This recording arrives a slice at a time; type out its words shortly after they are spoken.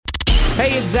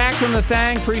Hey, it's Zach from The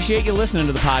Thang. Appreciate you listening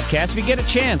to the podcast. If you get a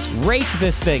chance, rate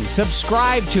this thing,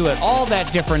 subscribe to it, all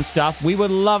that different stuff. We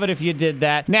would love it if you did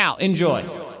that. Now, enjoy.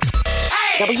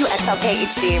 WXLK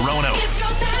HD. Rono.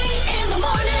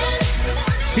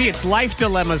 See, it's life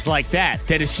dilemmas like that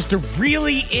it's just, there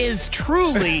really is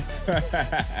truly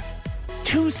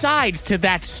two sides to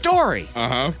that story.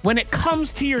 When it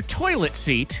comes to your toilet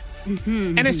seat,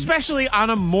 and especially on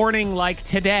a morning like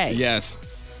today. Yes.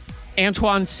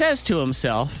 Antoine says to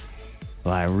himself,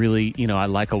 well, I really, I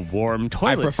like a warm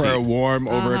toilet seat. I prefer a warm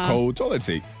over a cold toilet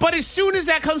seat. But as soon as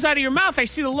that comes out of your mouth, I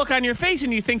see the look on your face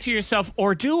and you think to yourself,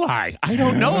 or do I? I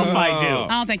don't know if I do. I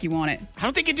don't think you want it. I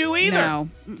don't think you do either. No.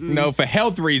 No, for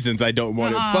health reasons, I don't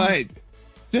want it. But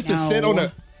just to sit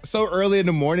on so early in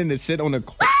the morning to sit on a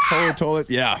cold toilet,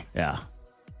 yeah.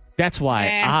 That's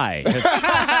why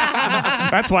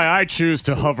that's why I choose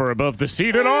to hover above the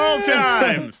seat at all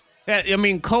times. I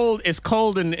mean, cold is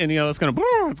cold, and it's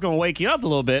gonna wake you up a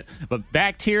little bit. But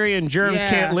bacteria and germs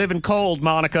can't live in cold,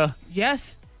 Monica.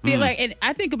 Yes. See, and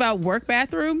I think about work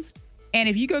bathrooms. And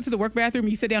if you go to the work bathroom,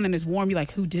 you sit down and it's warm, you're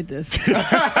like, who did this? Because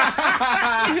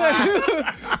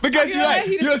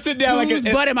you'll sit down whose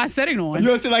butt am I sitting on?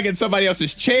 You'll sit like in somebody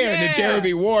else's chair, and the chair will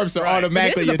be warm, so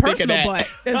automatically you're thinking that. Butt.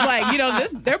 It's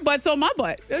like, their butt's on my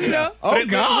butt. Oh,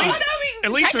 God.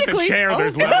 At least with the chair,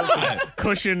 there's levels of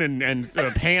cushion and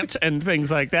pant and things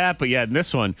like that. But yeah, in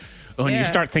this one, when you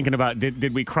start thinking about,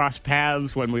 did we cross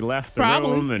paths when we left the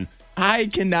room? And I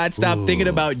cannot stop thinking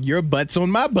about your butt's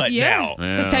on my butt now.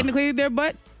 Because technically their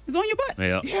butt is on your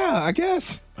butt. Yeah, I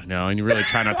guess. I know, and you really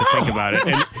try not to think about it.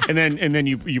 And then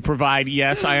you provide,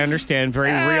 yes, I understand,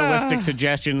 very realistic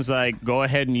suggestions like go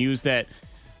ahead and use that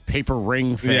paper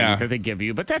ring thing that they give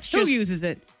you. But that's just... Who uses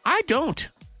it? I don't.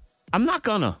 I'm not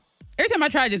gonna. Every time I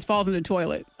try, it just falls in the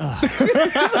toilet.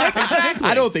 Exactly.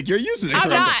 I don't think you're using it. I'm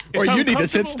not. Or you need to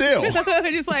sit still.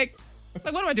 Just like,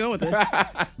 what am I doing with this?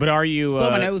 But are you? Blow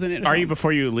my nose in it. Are you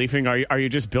before you leaving? Are you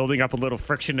just building up a little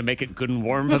friction to make it good and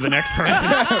warm for the next person?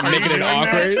 Making it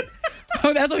awkward.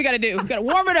 Oh, that's what we got to do. We got to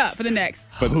warm it up for the next.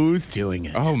 But who's doing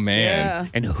it? Oh man! Yeah.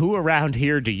 And who around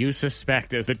here do you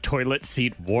suspect as the toilet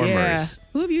seat warmers? Yeah.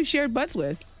 Who have you shared butts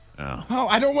with? Oh,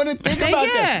 I don't want to think about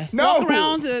that. No, walk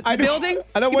around the building.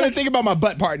 I don't want to think about my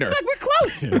butt partner. Like, we're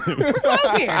close. We're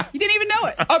close here. You didn't even know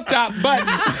it. Up top,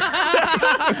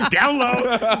 butts. Down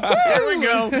low. Here we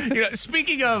go.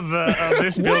 Speaking of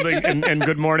this building and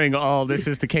good morning, all. This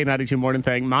is the K92 Morning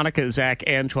Thing. Monica, Zach,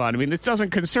 Antoine. I mean, this doesn't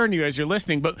concern you as you're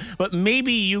listening, but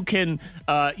maybe you can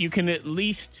at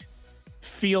least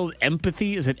feel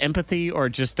empathy. Is it empathy or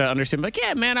just understand? Like,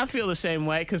 yeah, man, I feel the same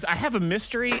way because I have a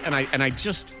mystery, and I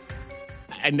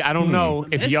don't know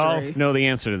if y'all know the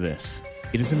answer to this.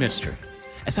 It is a mystery.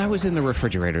 As I was in the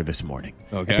refrigerator this morning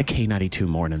at the K92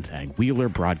 Morning Thing, Wheeler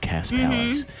Broadcast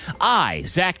Palace, I,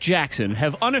 Zach Jackson,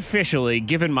 have unofficially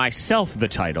given myself the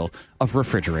title of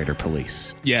Refrigerator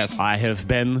Police. Yes. I have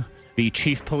been the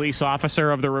chief police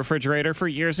officer of the refrigerator for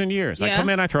years and years. I come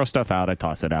in, I throw stuff out, I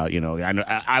toss it out.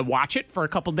 I watch it for a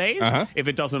couple days. If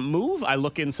it doesn't move, I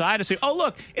look inside and say, oh,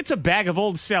 look, it's a bag of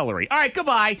old celery. All right,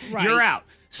 goodbye. Right. You're out.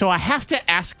 So I have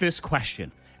to ask this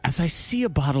question. As I see a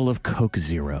bottle of Coke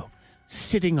Zero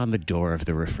sitting on the door of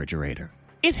the refrigerator,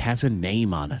 it has a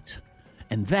name on it.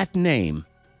 And that name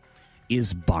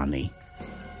is Bonnie.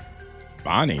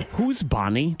 Bonnie. Who's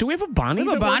Bonnie? Do we have a Bonnie? We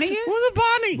have a Bonnie here? Who's a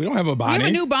Bonnie? We don't have a Bonnie. We have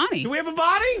a new Bonnie. Do we have a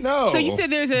Bonnie? No. So you said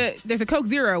there's a Coke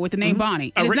Zero with the name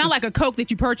Bonnie. And it's not like a Coke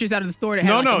that you purchase out of the store that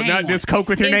has No, a name not on this it. Coke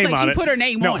with your It's name like on she it. put her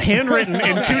name on it. Handwritten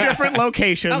in two different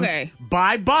locations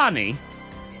by Bonnie.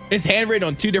 It's handwritten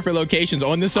on two different locations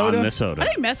on the soda? On the soda. Are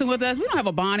they messing with us? We don't have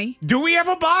a Bonnie. Do we have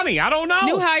a Bonnie? I don't know.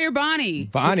 New hire Bonnie.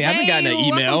 Bonnie, I haven't gotten an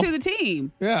email. Welcome to the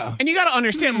team. Yeah. And you got to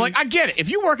understand, like, I get it. If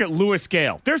you work at Lewis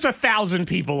Gale, there's 1,000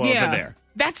 people over there.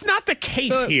 That's not the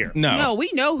case here. No, we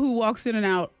know who walks in and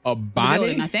out. A Bonnie? The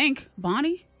building, I think.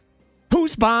 Bonnie?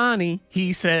 Who's Bonnie?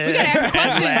 He said. We got to ask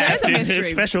questions. That is a in his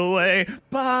mystery. special way.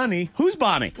 Bonnie. Who's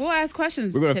Bonnie? We'll ask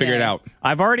questions. We're going to figure it out.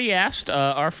 I've already asked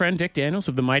our friend Dick Daniels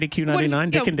of the Mighty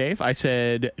Q99, Dick and Dave. I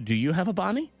said, do you have a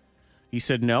Bonnie? He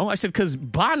said no. I said, because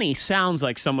Bonnie sounds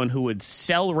like someone who would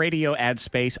sell radio ad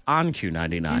space on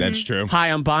Q99. That's true. Hi,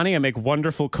 I'm Bonnie. I make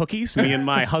wonderful cookies. Me and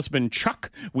my husband,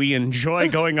 Chuck, we enjoy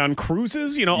going on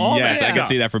cruises. All that Yes, I stuff. can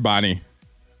see that for Bonnie.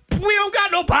 We don't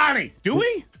got no Bonnie, do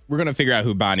we? We're going to figure out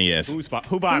who Bonnie is. Who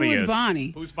Bonnie is? Who's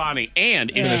Bonnie? Who's Bonnie?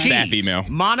 And is In a she staff email.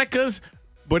 Monica's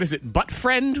what is it? Butt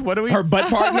friend? What do we? Her butt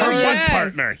partner. Her butt Yes.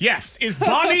 partner. Yes. Is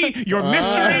Bonnie your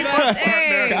mystery butt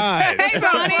partner? God. Hey, What's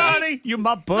up, Bonnie. Bonnie? You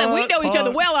my butt. Like, we know each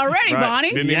other well already, Right. Bonnie.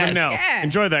 Didn't Yes. even know. Yeah.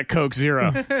 Enjoy that Coke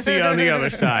Zero. See you on the other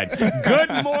side.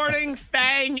 Good morning,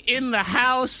 Thang in the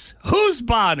house. Who's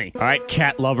Bonnie? All right,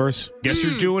 cat lovers. Guess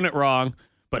you're doing it wrong.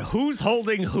 But who's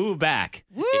holding who back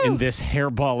in this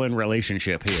hairballing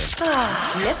relationship here?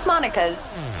 Miss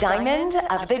Monica's Diamond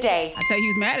of the Day. I tell you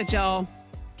who's mad at y'all,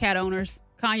 cat owners.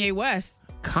 Kanye West.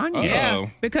 Kanye.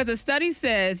 Uh-oh. Because a study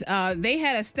says they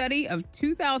had a study of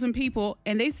 2,000 people,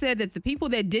 and they said that the people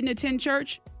that didn't attend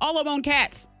church, all of them own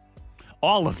cats.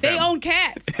 All of them. They own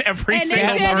cats. Every and they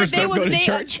single said that person they was go to they,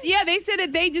 church? yeah, they said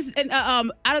that they just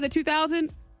out of the 2,000,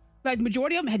 like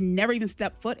majority of them had never even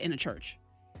stepped foot in a church,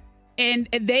 and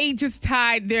they just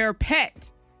tied their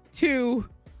pet to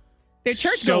their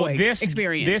church going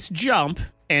experience. This jump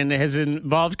and has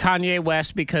involved Kanye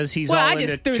West because he's Well, I all into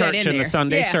just threw that church in and the there.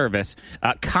 Sunday Yeah. service.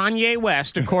 Kanye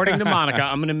West, according to Monica,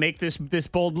 I'm going to make this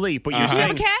bold leap. But you're You have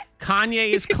saying a cat?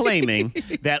 Kanye is claiming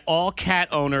that all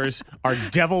cat owners are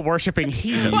devil worshipping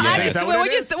heathens. Well, Is that what we're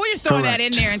it is? just throwing that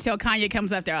in there until Kanye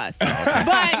comes after us.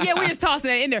 But yeah, we're just tossing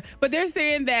that in there. But they're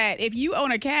saying that if you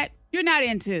own a cat, you're not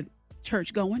into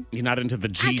church going. You're not into the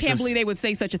Jesus. I can't believe they would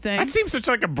say such a thing. That seems such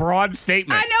like a broad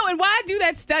statement. I know, and why do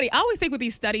that study? I always think with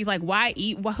these studies, like, why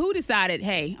eat? Well, who decided?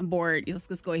 Hey, I'm bored.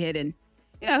 Let's go ahead and,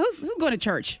 who's going to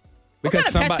church? What kind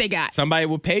of pets they got? somebody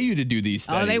will pay you to do these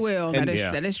studies. Oh, they will. And-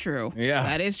 That is true. Yeah.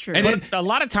 That is true. And But a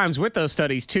lot of times with those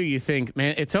studies too, you think,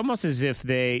 man, it's almost as if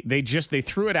they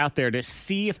threw it out there to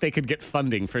see if they could get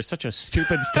funding for such a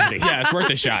stupid study. yeah, it's worth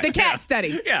a shot. the cat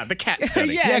study. Yeah, the cat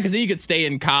study. Yeah. Yeah, because then you could stay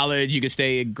in college, you could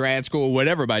stay in grad school,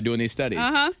 whatever, by doing these studies.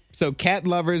 Uh-huh. So cat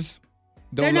lovers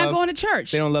don't They're love, not going to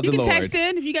church. They don't love you the can Lord. text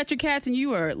in if you got your cats and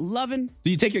you are loving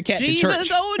Do you take your cat to Jesus. church?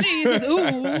 Oh, Jesus.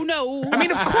 Ooh, no. I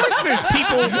mean, of course, there's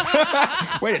people.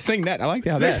 Wait, sing that. I like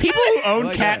how There's that. people who own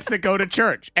like cats that go to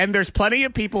church, and there's plenty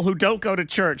of people who don't go to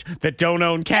church that don't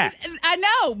own cats. I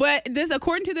know, but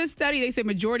according to this study, they said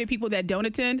majority of people that don't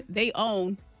attend, they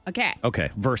own a cat. Okay,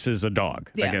 versus a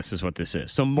dog, I Yeah. guess is what this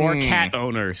is. So more cat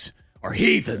owners are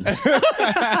heathens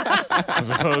as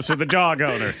opposed to the dog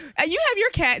owners. And you have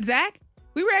your cat, Zach.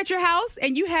 We were at your house,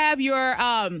 and you have your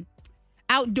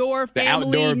outdoor The family,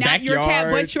 outdoor not backyard. your cat,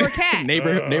 but your cat.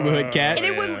 neighborhood cat. And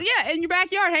it was, in your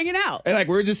backyard hanging out. And like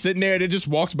we're just sitting there and it just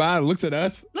walks by and looks at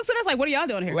us. Looks at us like, what are y'all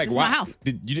doing here? Like, This is why? my house.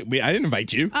 I didn't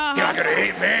invite you.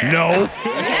 No.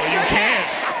 That's your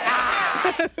cat.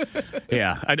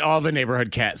 Yeah, all the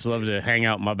neighborhood cats love to hang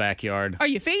out in my backyard. Are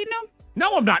you feeding them?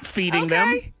 No, I'm not feeding them.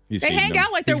 Okay. He's They feeding hang them.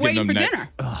 out like they're He's giving waiting for them nuts.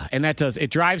 dinner. Ugh, and it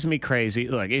drives me crazy.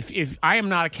 Look, if I am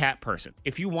not a cat person,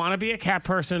 if you want to be a cat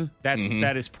person, that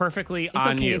is perfectly It's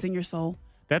on okay. you. It's in your soul.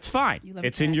 That's fine. love a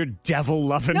It's in cat. your devil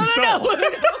loving No, soul. no, no.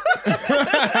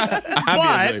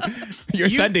 Obviously. Your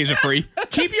Sundays are free.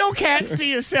 Keep your cats to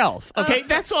yourself. Okay,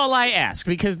 that's all I ask,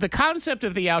 because the concept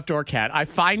of the outdoor cat I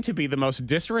find to be the most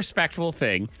disrespectful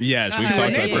thing. Yes, we've Uh-huh.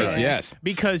 talked about Yeah. this. Yes.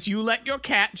 Because you let your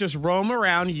cat just roam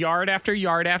around yard after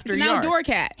yard after It's an yard. outdoor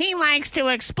cat. He likes to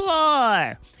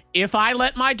explore. If I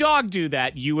let my dog do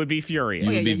that, you would be furious.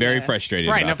 You would be yeah, very yeah. frustrated.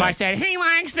 Right, about and if that. I said, he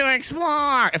likes to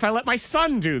explore, if I let my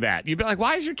son do that, you'd be like,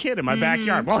 why is your kid in my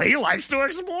backyard? Well, he likes to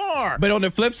explore. But on the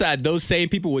flip side, those same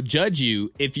people would judge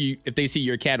you if they see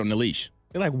your cat on the leash.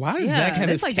 They're like, why does Yeah, Zach have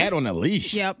that's his like- cat that's- on a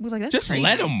leash? Yeah, we was like, that's Just crazy.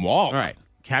 let him walk. All right.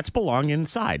 Cats belong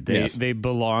inside. Yes. They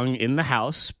belong in the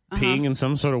house, peeing in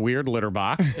some sort of weird litter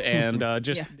box, and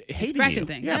just Yeah. hating Scratching you.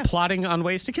 things, Yeah, yeah. plotting on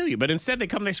ways to kill you. But instead,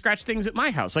 they scratch things at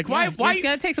my house. Like, why? Yeah, Why? You just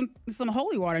gotta take some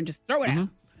holy water and just throw it out.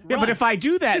 Yeah, but if I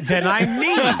do that, then I'm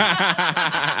mean.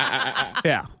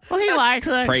 Yeah. Well, he likes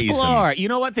to Praise explore. You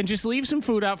know what? Then just leave some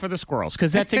food out for the squirrels,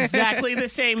 because that's exactly the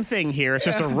same thing here. It's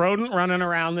just a rodent running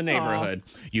around the neighborhood.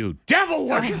 You devil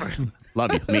worshiper.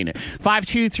 Love you. Mean it.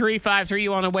 52353,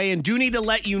 you on the way. And do need to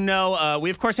let you know, we,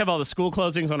 of course, have all the school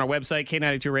closings on our website,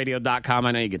 K92radio.com.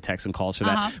 I know you get texts and calls for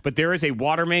that. But there is a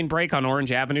water main break on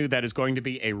Orange Avenue that is going to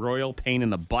be a royal pain in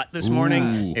the butt this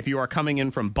morning if you are coming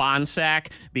in from Bonsack,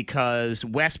 because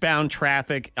westbound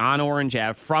traffic on Orange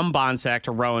Ave from Bonsack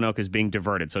to Roanoke is being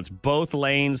diverted. So it's both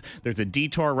lanes. There's a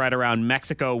detour right around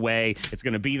Mexico Way. It's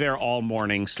going to be there all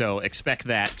morning. So expect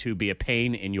that to be a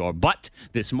pain in your butt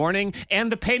this morning,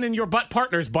 and the pain in your butt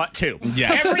partner's butt too.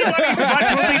 Yes. Everybody's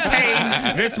butt will be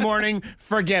pain this morning.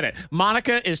 Forget it.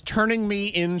 Monica is turning me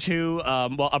into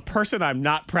a person I'm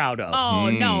not proud of. Oh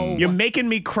no. You're making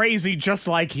me crazy just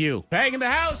like you. Bang in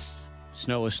the house.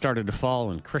 Snow has started to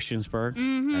fall in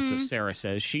Christiansburg. That's what Sarah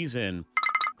says. She's in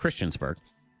Christiansburg.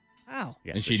 wow.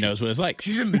 Yes, and so she knows what it's like.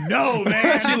 She's in the know,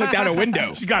 man. She looked out a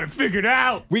window. She's got it figured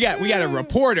out. We got a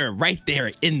reporter right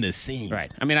there in the scene.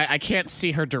 Right. I mean, I can't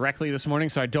see her directly this morning,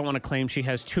 so I don't want to claim she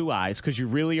has two eyes because you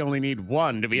really only need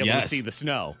one to be able to Yes. see the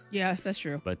snow. Yes, that's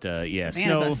true. But yeah, Man,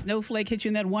 snow. if a snowflake hit you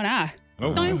in that one eye,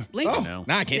 Oh. don't even blink. Oh, No.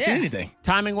 now I can't see Yeah. anything.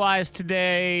 Timing wise,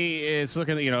 today it's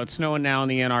looking. It's snowing now in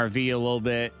the NRV a little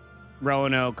bit.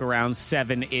 Roanoke around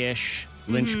 7-ish.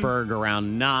 Lynchburg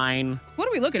around 9. What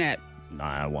are we looking at?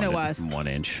 Snow-wise. 1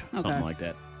 inch, something Okay. like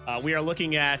that. We are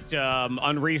looking at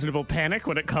unreasonable panic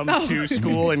when it comes to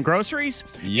school and groceries.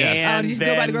 Yes. And Did you just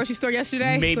go by the then grocery store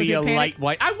yesterday? Was Maybe it a panic? light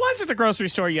white. I was at the grocery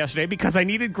store yesterday because I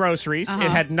needed groceries. Uh-huh.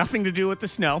 It had nothing to do with the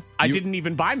snow. I You- didn't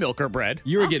even buy milk or bread.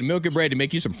 You were getting milk and bread to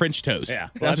make you some French toast. Yeah,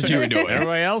 That's what you were doing.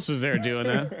 Everybody else was there doing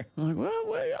that. I'm like, well,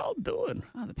 what are y'all doing?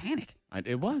 Oh, the panic.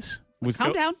 It was.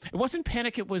 Calm down. It wasn't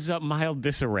panic. It was mild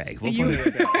disarray. We'll You, put it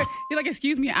like that. you're like,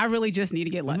 excuse me, I really just need to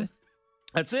get lettuce.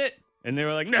 That's it. And they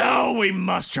were like, no, we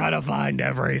must try to find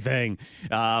everything.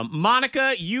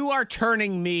 Monica, you are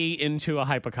turning me into a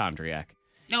hypochondriac.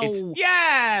 No.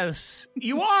 Yes,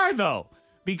 you are, though.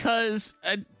 Because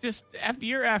just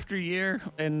after year,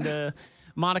 and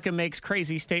Monica makes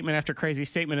crazy statement after crazy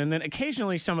statement, and then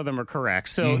occasionally some of them are correct.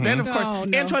 So then, of course, Oh,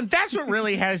 no. Antoine, that's what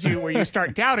really has you where you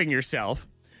start doubting yourself.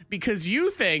 Because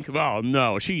you think, well,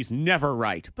 no, she's never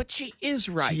right. But she is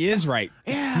right. She is right.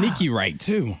 Yeah. Sneaky right,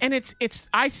 too. And it's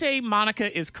I say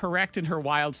Monica is correct in her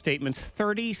wild statements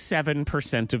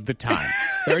 37% of the time.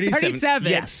 37.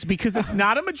 Yes, because it's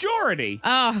not a majority,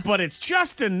 but it's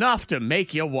just enough to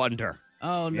make you wonder.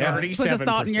 Oh, no. Yeah, Puts a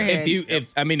thought in your 37%.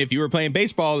 head. If you were playing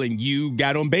baseball and you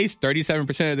got on base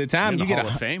 37% of the time, You're in you the get Hall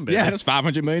of Fame, baby. Yeah, that's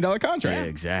 $500 million contract. Yeah,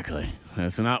 exactly.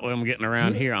 That's not what I'm getting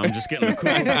around here. I'm just getting the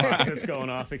cuckoo clock that's going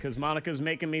off because Monica's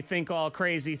making me think all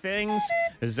crazy things.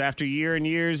 This is after year and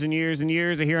years and years and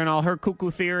years of hearing all her cuckoo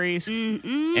theories.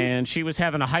 And she was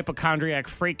having a hypochondriac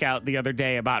freak out the other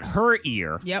day about her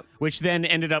ear. Yep. Which then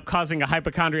ended up causing a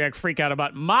hypochondriac freak out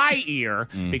about my ear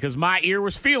because my ear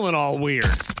was feeling all weird.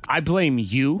 I blame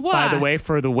you, by the Why? way,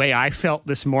 for the way I felt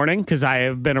this morning because I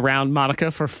have been around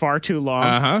Monica for far too long.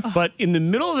 Uh-huh. But in the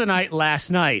middle of the night last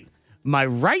night, my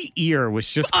right ear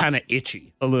was just kind of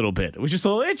itchy a little bit. It was just a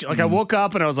little itchy. Like I woke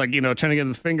up and I was like, trying to get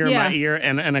the finger in Yeah. my ear.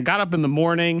 And I got up in the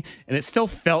morning and it still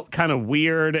felt kind of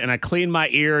weird. And I cleaned my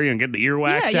ear, get the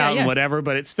earwax Yeah, out yeah. and whatever.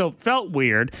 But it still felt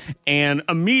weird. And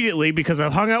immediately, because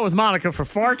I've hung out with Monica for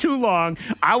far too long,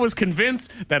 I was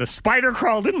convinced that a spider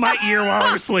crawled in my ear while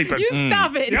I was sleeping. You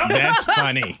stop it. Yep. That's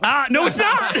funny. No, it's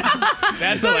not.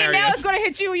 That's So now hilarious. it's going to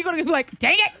hit you. You're going to be like,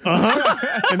 dang it.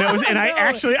 And that was, and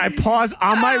I paused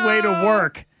on my way to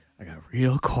work. I got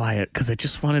real quiet because I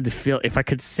just wanted to feel if I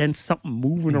could sense something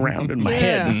moving around in my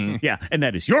head. Yeah, and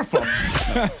that is your fault.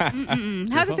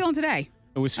 How's it feeling today?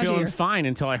 I was How's your feeling ear? fine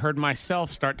until I heard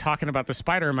myself start talking about the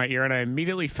spider in my ear, and I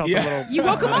immediately felt a Yeah. little. You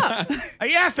woke him up.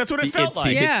 Yes, that's what it felt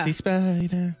like. Yeah. Itsy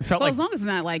spider. It felt Well, like. as long as it's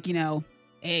not like,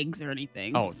 eggs or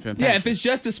anything. Oh, Yeah, if it's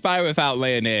just a spider without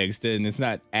laying eggs, then it's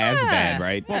not as Yeah. bad,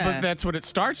 right? well, but that's what it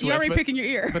starts You're with. already but, picking your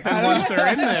ear. but then once they're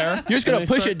in there, You're just going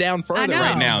to push it down further know.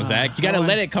 right now, Zach. You got to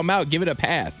let it come out. Give it a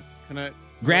path.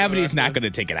 Gravity's not going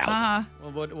to take it out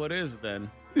Well, what is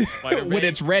then? when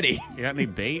it's ready. You got any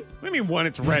bait? What do you mean when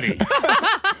it's ready?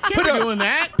 Can't be doing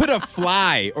that. Put a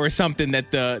fly or something that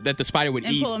the spider would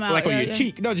And eat, pull 'em out, like on yeah, your yeah.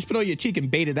 cheek. No, just put it on your cheek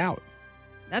and bait it out.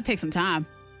 That takes some time.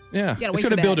 Yeah, gotta it's wait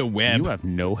going to for build that. a web. You have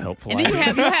no helpful And then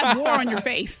idea. you have more on your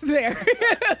face there.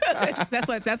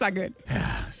 that's not good.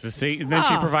 So see, then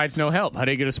she provides no help. How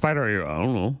do you get a spider ear? I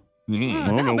don't know. I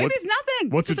don't know. Maybe it's nothing.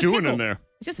 What's It's it just a doing in tickle. there?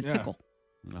 It's just a tickle.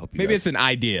 I hope you Maybe guys- it's an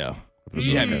idea.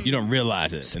 You don't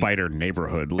realize it. spider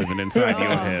neighborhood living inside your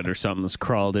head or something that's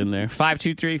crawled in there.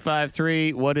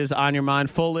 52353, what is on your mind?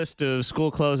 Full list of school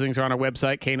closings are on our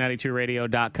website,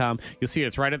 K92radio.com. You'll see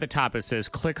it's right at the top. It says,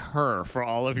 click her for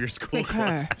all of your school Click her.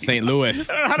 closings. St. Louis.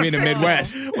 How to We in the fix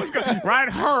Midwest. it. What's going Right,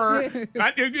 her.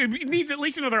 It needs at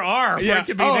least another R for Yeah. it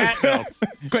to be Oh. that, though.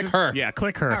 Click her. Yeah,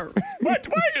 click her. What?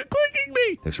 Why are you clicking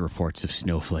me? There's reports of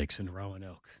snowflakes in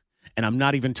Roanoke. And I'm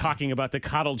not even talking about the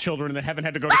coddled children that haven't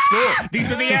had to go to school. These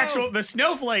are the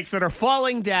snowflakes that are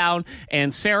falling down.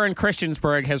 And Sarah in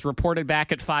Christiansburg has reported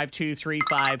back at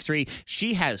 52353.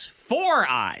 She has 4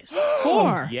 eyes.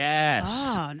 4. Yes.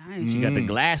 Oh, nice. She got the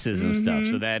glasses and stuff.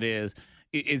 So that is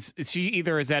she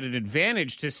either is at an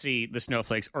advantage to see the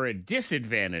snowflakes or a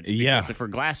disadvantage. Yeah. Because if her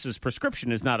glasses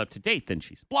prescription is not up to date, then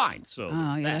she's blind. So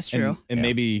Oh, yeah, that's true. And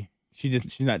maybe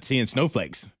she's not seeing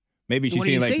snowflakes. Maybe she's What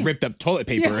do you seeing like see? ripped up toilet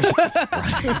paper or something.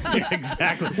 Yeah,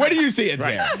 exactly. What do you see in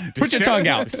Sarah? Put your tongue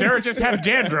out. Sarah just have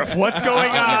dandruff. What's going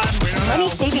on? We don't know. Money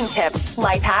saving tips,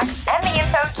 life hacks, and the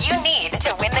info you need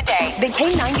to win the day. The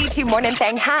K92 Morning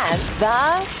Thing has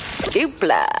the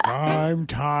dupla. I'm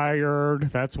tired.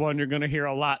 That's one you're going to hear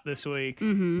a lot this week.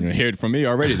 Mm-hmm. You hear it from me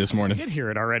already this morning. Did hear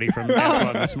it already from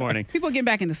Antoine this morning. People getting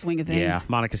back in the swing of things. Yeah,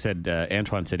 Monica said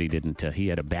Antoine said he didn't. He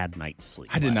had a bad night's sleep.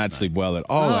 I did not sleep well at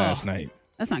all last night.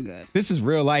 That's not good. This is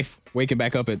real life. Waking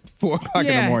back up at 4 o'clock in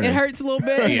the morning. It hurts a little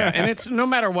bit. Yeah, and it's no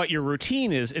matter what your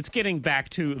routine is, it's getting back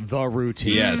to the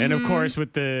routine. Yes. And of course,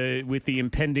 with the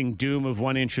impending doom of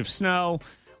 1 inch of snow,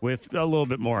 with a little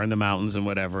bit more in the mountains and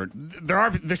whatever,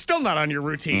 they're still not on your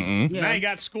routine. Yeah. Now you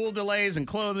got school delays and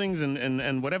clothings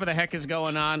and whatever the heck is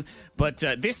going on. But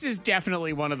this is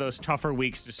definitely one of those tougher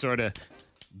weeks to sort of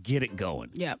get it going.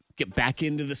 Yep. Get back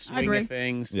into the swing agree. of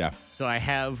things. Yeah. So I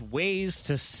have ways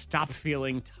to stop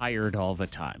feeling tired all the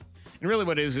time. And really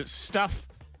what it is, it's stuff,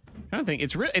 I don't think,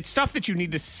 it's stuff that you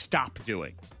need to stop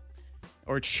doing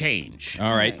or change.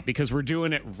 All right. Because we're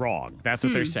doing it wrong. That's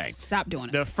what they're saying. Stop doing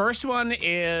it. The first one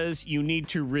is you need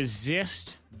to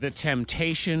resist the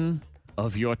temptation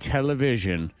of your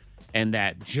television and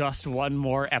that just one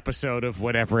more episode of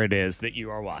whatever it is that you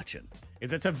are watching.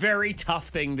 It's a very tough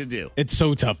thing to do. It's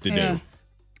so tough to Yeah. do.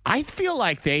 I feel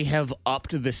like they have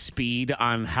upped the speed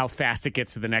on how fast it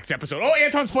gets to the next episode. Oh,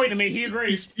 Anton's pointing to me. He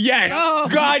agrees. Yes. Oh.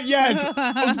 God, yes.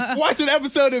 I was watching an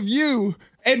episode of You,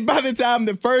 and by the time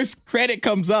the first credit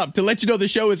comes up to let you know the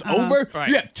show is over, Right.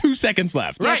 you have 2 seconds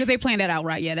left. Yeah, Right. because they planned that out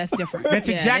right. Yeah, that's different. That's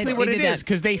Yeah, exactly they what it did is. that.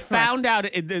 Because they found out,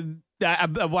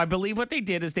 I believe what they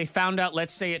did is they found out,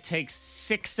 let's say it takes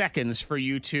 6 seconds for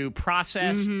you to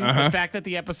process Mm-hmm. the fact that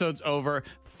the episode's over,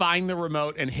 find the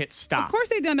remote, and hit stop. Of course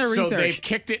they've done their So research. they've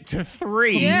kicked it to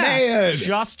 3 Yeah. Man.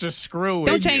 just to screw with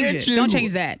Don't you. change get it. you. Don't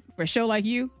change that. For a show like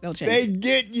you, don't change They it.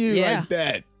 get you Yeah. like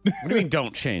that. What do you mean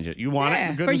don't change it? You want Yeah,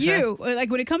 it? Good for and fair? you.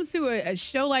 Like when it comes to a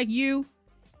show like you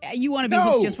want to be No,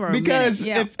 hooked just for a because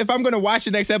minute. Yeah. if I'm going to watch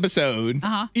the next episode,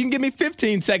 Uh-huh. you can give me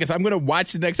 15 seconds. I'm going to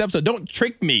watch the next episode. Don't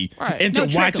trick me Right. into No,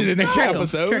 trick watching 'em. the next Trick 'em.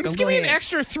 episode. Trick 'em. Just give Go me an ahead.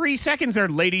 extra 3 seconds there,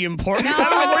 lady important. I don't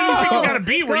know where you think you got to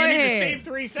be where Go you need to ahead. save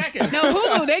 3 seconds. No,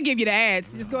 Hulu, they give you the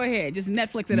ads. Just go ahead. Just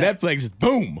Netflix it up. Netflix,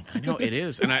 boom. I know it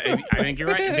is, and I think you're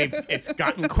right. It's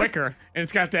gotten quicker, and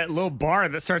it's got that little bar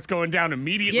that starts going down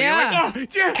immediately. Yeah.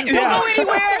 You're like, oh, Don't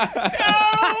go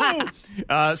anywhere.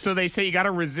 no! So they say you got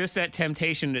to resist that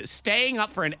temptation. Staying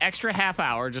up for an extra half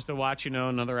hour just to watch,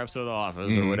 another episode of The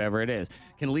Office or whatever it is,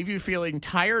 can leave you feeling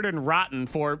tired and rotten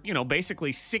for,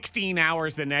 basically 16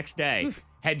 hours the next day.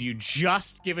 Had you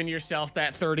just given yourself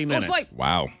that 30 minutes. It's like,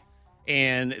 Wow.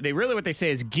 And what they say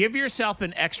is give yourself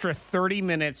an extra 30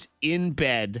 minutes in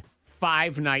bed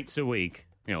 5 nights a week,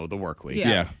 the work week. Yeah.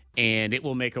 Yeah. And it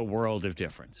will make a world of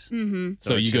difference.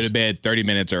 So it's you go to just- bed 30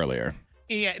 minutes earlier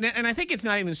Yeah, and I think it's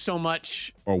not even so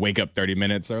much. or wake up 30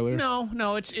 minutes earlier?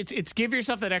 No, it's give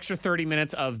yourself that extra 30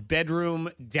 minutes of bedroom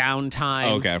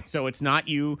downtime. Okay. So it's not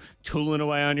you tooling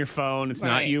away on your phone. It's not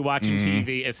Right. you watching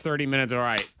TV. It's 30 minutes. All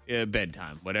right,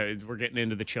 bedtime. Whatever. We're getting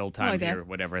into the chill time like that. here,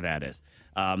 whatever that is.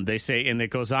 They say, and it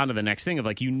goes on to the next thing of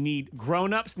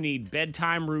grown-ups need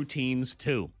bedtime routines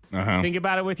too. Uh-huh. Think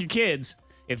about it with your kids.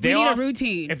 If We they need a off,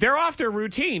 routine. If they're off their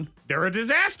routine, they're a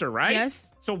disaster, right? Yes.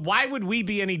 So why would we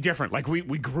be any different? Like we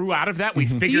grew out of that. We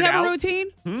figured do you have out. a routine?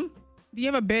 Do you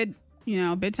have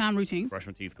a bedtime routine? Brush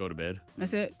my teeth, go to bed.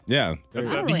 That's it. Yeah. I don't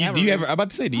Do really you, have do a you routine. ever, I'm about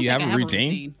to say, do I you don't have think a I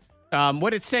routine?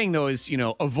 What it's saying though is,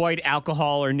 avoid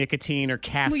alcohol or nicotine or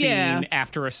caffeine yeah.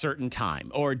 after a certain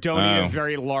time, or don't eat Oh. a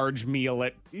very large meal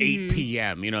at 8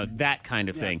 p.m. That kind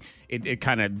of thing. It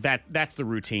kind of that's the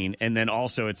routine. And then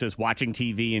also it says watching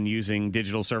TV and using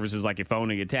digital services like your phone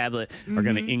or your tablet are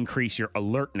going to increase your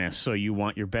alertness. So you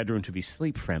want your bedroom to be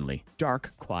sleep friendly,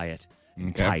 dark, quiet,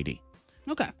 and tidy.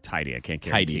 Okay. Tidy, I can't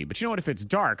guarantee. Tidy. But you know what? If it's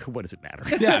dark, what does it matter?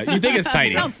 Yeah, you think it's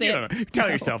tidy. Don't say You it. know, tell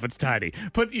yourself it's tidy.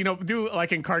 Put, do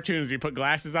like in cartoons, you put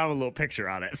glasses on with a little picture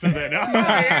on it. So then, oh,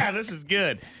 yeah, this is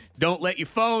good. Don't let your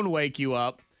phone wake you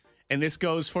up. And this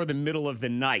goes for the middle of the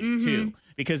night, too.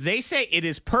 Because they say it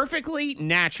is perfectly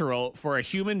natural for a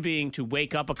human being to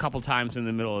wake up a couple times in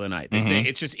the middle of the night. They say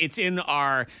it's in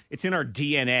our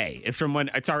DNA.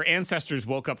 It's our ancestors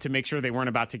woke up to make sure they weren't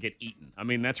about to get eaten. I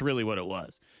mean, that's really what it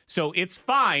was. So it's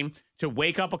fine to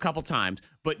wake up a couple times,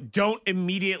 but don't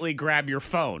immediately grab your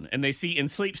phone. And they see in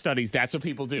sleep studies, that's what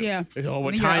people do. Yeah. They say, oh, what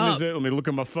When you're time is up. it? Let me look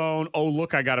at my phone. Oh,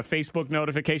 look, I got a Facebook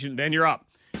notification. Then you're up.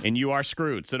 And you are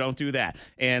screwed, so don't do that.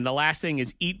 And the last thing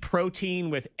is eat protein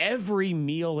with every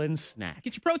meal and snack.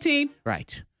 Get your protein.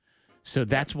 Right. So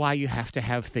that's why you have to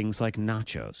have things like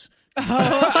nachos.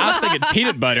 I was thinking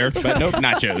peanut butter, but nope,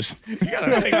 nachos. You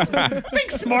gotta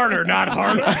think smarter, not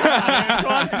harder.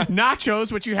 Antoine,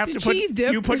 nachos, which you have to put. Cheese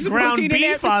dip. You put There's some ground protein in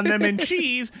beef it. on them and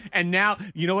cheese, and now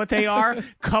you know what they are?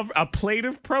 Cover a plate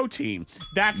of protein.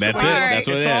 That's That's the way it. it That's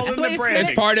what it's it all is. in That's what the you branding.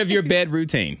 It's part of your bed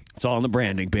routine. It's all in the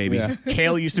branding, baby. Yeah.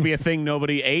 Kale used to be a thing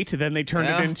nobody ate. Then they turned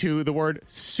Yeah. it into the word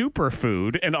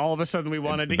superfood, and all of a sudden we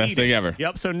wanted to the best eat thing it. ever.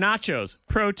 Yep. So nachos,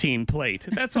 protein plate.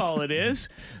 That's all it is.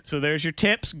 So there's your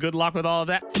tips. Good luck with all of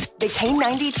that. The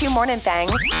K92 Morning Thang.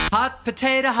 Hot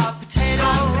potato, hot potato.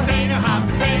 Hot potato, hot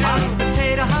potato. Hot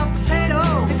potato, hot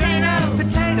potato. Potato,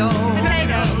 potato.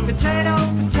 Potato,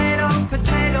 potato,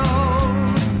 potato.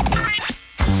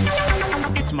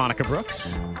 It's Monica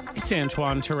Brooks. It's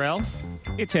Antoine Terrell.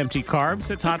 It's empty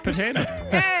carbs. It's hot potato.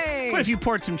 Hey. But if you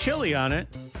poured some chili on it,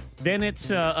 then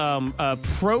it's a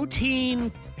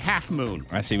protein half moon.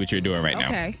 I see what you're doing right now.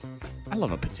 Okay. I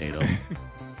love a potato.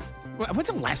 When's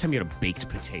the last time you had a baked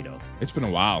potato? It's been a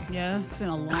while. Yeah, it's been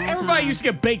a long time. Everybody used to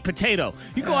get baked potato.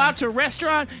 You go out to a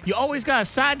restaurant, you always got a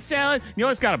side salad, you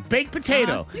always got a baked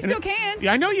potato. You And still can.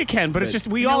 Yeah, I know you can, but it's just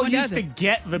we No all one used does to it.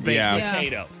 get the baked Yeah. Yeah.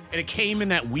 potato. And it came in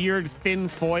that weird thin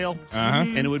foil,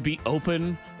 and it would be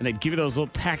open, and they'd give you those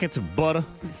little packets of butter,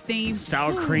 The steam.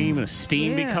 sour Ooh. cream, and the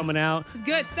steam be Yeah. coming out. It's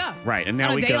good stuff. Right, and now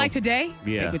On a we day go. like today,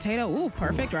 Yeah. baked potato. Ooh,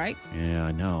 perfect, right? Yeah,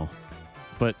 I know.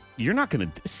 But you're not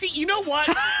going to... See, you know what?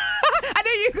 I knew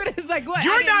you could have like what? I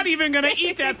You're didn't- not even going to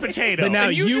eat that potato. But now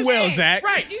And you just- will, Zach.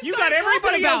 Right. You You got started talking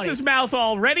everybody about else's it. mouth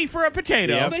all ready for a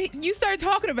potato. Yep. But you started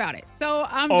talking about it, so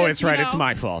I'm. Oh, just, it's right. You know, It's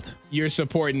my fault. You're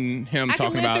supporting him I can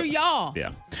talking live about. through y'all.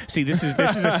 Yeah. See, this is the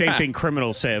same thing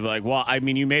criminals say. Like, well, I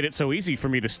mean, you made it so easy for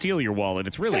me to steal your wallet.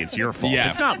 It's your fault. Yeah.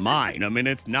 It's not mine. I mean,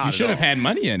 it's not. You at should have all. had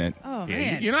money in it. Oh Yeah,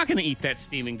 man, you're not going to eat that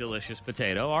steaming, delicious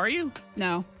potato, are you?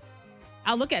 no.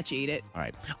 I'll look at you eat it. All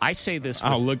right. I say this.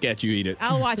 I'll With, look at you eat it.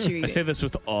 I'll watch you eat I say it. this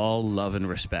with all love and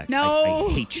respect. No.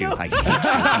 I hate you. No. I hate you.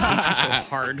 I hate you so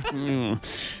hard.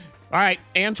 All right,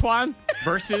 Antoine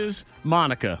versus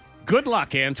Monica. Good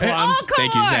luck, Antoine. Oh, come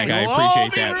Thank you, on. Zach. I We'll all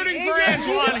appreciate be that. rooting for You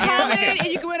Antoine just here. call in the in game. and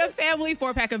you can win a family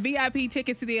 4-pack of VIP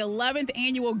tickets to the 11th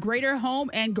annual Greater Home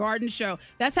and Garden Show.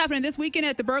 That's happening this weekend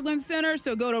at the Berglund Center,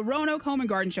 so go to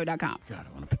RoanokeHomeandGardenShow.com. God,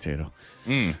 I want a potato.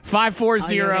 Mm.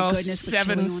 540-7. goodness, put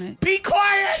chili on it. Be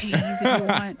quiet. Cheese if you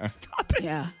want. Stop it.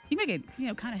 Yeah. You make it,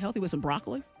 kind of healthy with some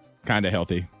broccoli. Kind of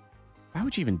healthy. Why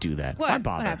would you even do that? What? Why What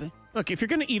bother? happened? Look, if you're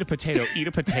going to eat a potato, eat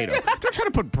a potato. Don't try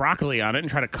to put broccoli on it and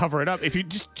try to cover it up. If you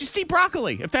just eat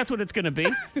broccoli, if that's what it's going to be.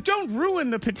 Don't ruin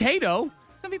the potato.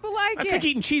 Some people like That's it. like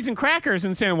eating cheese and crackers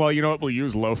and saying, well, you know what, we'll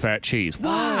use low-fat cheese.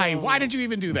 Why? Why did you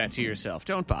even do that to yourself?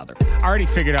 Don't bother. I already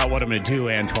figured out what I'm going to do,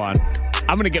 Antoine.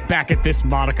 I'm going to get back at this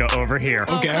Monica over here.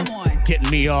 Oh, come on.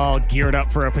 Getting me all geared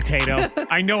up for a potato.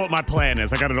 I know what my plan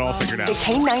is. I got it all figured The out.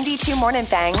 K92 Morning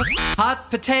Thangs.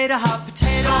 Hot potato, hot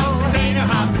potato. Hot potato,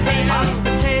 hot potato. Hot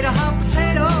potato, hot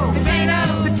potato.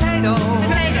 Potato, potato.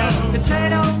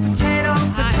 Potato, potato,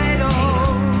 potato.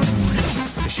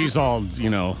 She's all,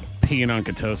 peeing on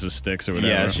Katosa's sticks or whatever.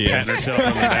 Yeah, she is. Patting herself on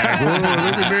the back. Whoa, look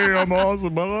at me, I'm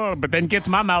awesome. But then gets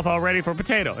my mouth all ready for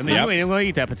potato. And then Yep. I'm going to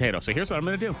eat that potato. So here's what I'm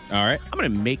going to do. All right. I'm going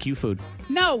to make you food.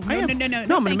 No, I am. no. No, I'm going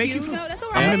to thank make you food. No, that's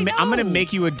all right. I'm going to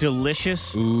make you a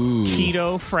delicious, Ooh.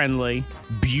 keto-friendly,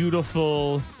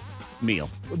 beautiful meal.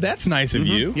 Well, that's nice of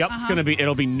you. Yep,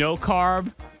 it'll be no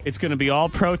carb. It's going to be all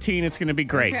protein. It's going to be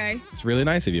great. Okay. It's really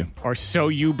nice of you. Or so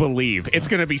you believe. It's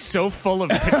going to be so full of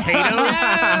potatoes,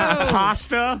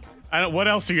 pasta. What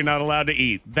else are you not allowed to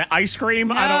eat? The ice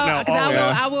cream? I don't know. 'Cause Oh,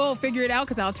 I will figure it out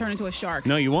because I'll turn into a shark.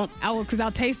 No, you won't. Because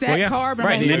I'll taste that Well, yeah. carb. And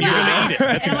Right, I'm and then like, you're "Nah." going to eat it.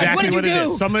 That's And I'm like, exactly what what did it you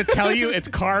is. do? So I'm going to tell you it's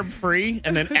carb-free,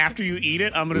 and then after you eat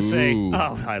it, I'm going to say, Ooh.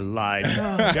 oh, I lied.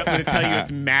 I'm going to tell you it's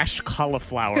mashed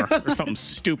cauliflower or something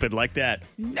stupid like that.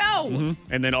 No.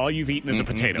 And then all you've eaten is a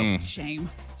potato. Shame.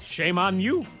 Shame on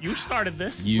you. You started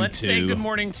this. You Let's say too. good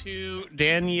morning to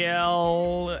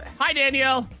Danielle. Hi,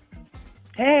 Danielle.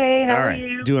 Hey, how All are right.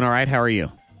 you? Doing all right. How are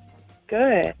you?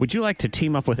 Good. Would you like to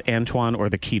team up with Antoine or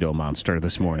the Keto Monster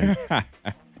this morning?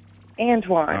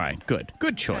 Antoine. All right. Good.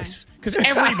 Good choice. Because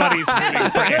everybody's rooting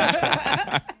for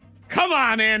Antoine. Come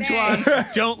on, Antoine.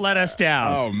 Don't let us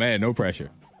down. Oh, man. No pressure.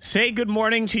 Say good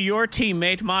morning to your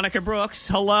teammate, Monica Brooks.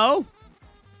 Hello.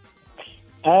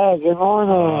 Hey, good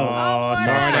morning. Oh, it's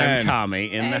our morning. friend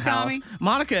Tommy in Hey, the house. Tommy.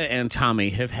 Monica and Tommy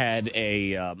have had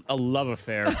a love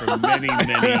affair for many,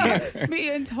 many years. Me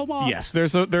and Tomas. Yes,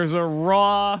 there's a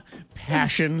raw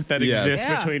passion that Yes. exists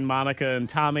Yeah. between Monica and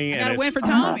Tommy. I and gotta it's- win for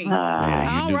Tommy.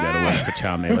 Yeah, you All do got to right. win for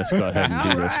Tommy. Let's go ahead and do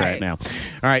All this right right. now.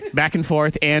 All right, back and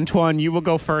forth. Antoine, you will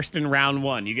go first in round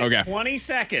one. You get Okay. 20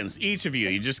 seconds, each of you.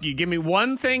 You give me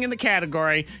one thing in the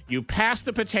category. You pass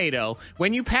the potato.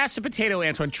 When you pass the potato,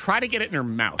 Antoine, try to get it in her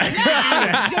mouth. If you do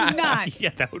that- Do not. yeah,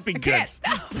 that would be good. Can't.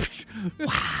 The All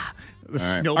right.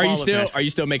 snowball Are you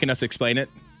still making us explain it?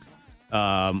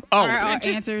 Our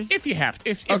just answers? if you have to,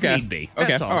 if Okay. need be. Okay.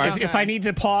 That's all. All right. If I need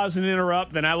to pause and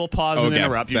interrupt, then I will pause and Okay.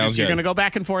 interrupt. Sounds You're good. going to go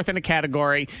back and forth in a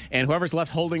category, and whoever's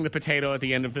left holding the potato at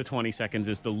the end of the 20 seconds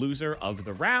is the loser of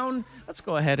the round. Let's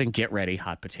go ahead and get ready,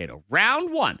 hot potato.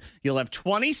 Round one. You'll have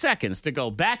 20 seconds to go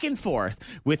back and forth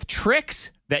with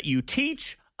tricks that you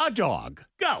teach a dog.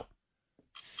 Go.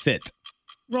 Sit,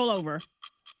 Roll over.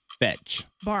 fetch,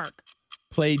 Bark.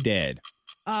 play dead,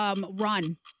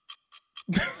 Run.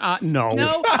 No.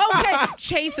 No. Okay.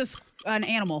 Chase an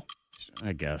animal.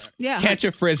 I guess. Yeah. catch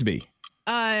a frisbee,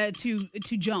 To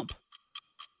jump.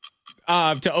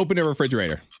 to open a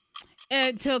refrigerator,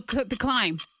 To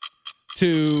climb.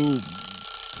 to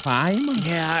climb.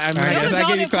 Yeah, I I mean, There was guess I a dog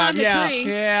give you that climbed a clap. tree.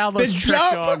 yeah, all those The trick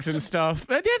jump. dogs and stuff.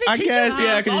 Yeah, they I teach guess, you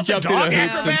yeah, 'cause you all the jump through the dog hoops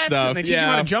and acrobats, stuff. They teach you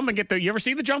how Yeah. to jump and get the. You ever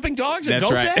see the jumping dogs at That's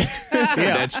Go right. Fest? Yeah,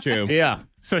 That's true. Yeah.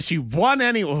 So she won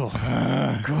any. Oh,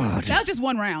 God. That was just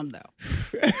one round, though.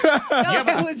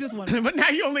 It was just one round. But now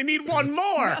you only need one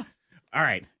more. All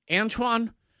right,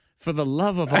 Antoine, for the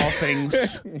love of all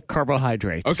things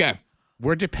carbohydrates. Okay.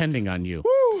 We're depending on you.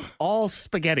 All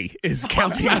spaghetti is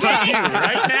counting on you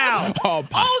right now. Oh,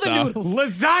 pasta. All the noodles.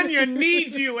 Lasagna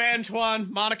needs you,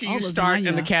 Antoine. Monica, you Oh, start in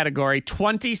the lasagna. category.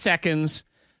 20 seconds.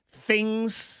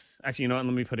 Things. Actually, you know what?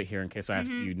 Let me put it here in case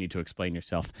you need to explain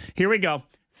yourself. Here we go.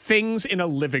 Things in a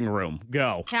living room.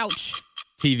 Go. Couch.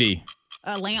 TV,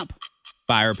 A lamp.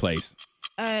 fireplace,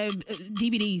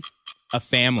 DVDs. a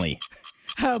family,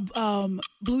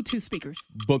 Bluetooth speakers.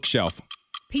 bookshelf,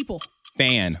 People.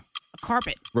 fan, A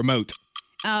carpet. remote,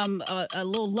 A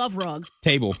little love rug.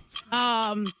 table,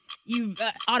 Ottoman.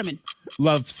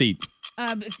 love seat.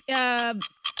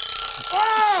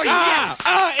 Oh, yes.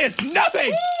 It's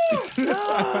nothing.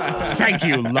 Thank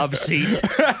you, love seat.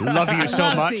 Love you so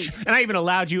Love much. seat. And I even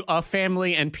allowed you a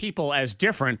family and people as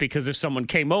different because if someone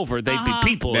came over, they'd be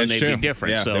people and That's they'd be true.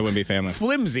 different. Yeah, so they wouldn't be family.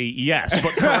 Flimsy, yes,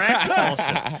 but correct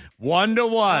also.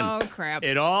 1-1. Oh, crap.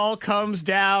 It all comes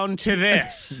down to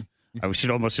this. I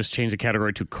should almost just change the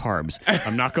category to carbs.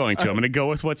 I'm not going to. I'm going to go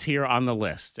with what's here on the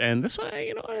list. And this one,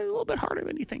 a little bit harder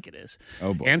than you think it is.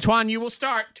 Oh, boy. Antoine, you will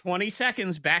start. 20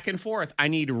 seconds back and forth. I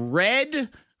need red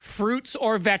fruits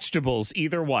or vegetables,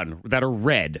 either one, that are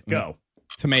red. Go.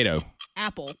 Tomato,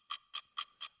 Apple.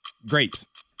 grapes,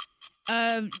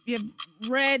 You have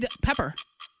red pepper.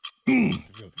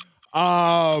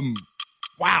 wow.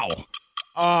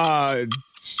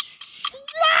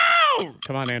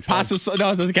 Come on, Antoine. Pasta.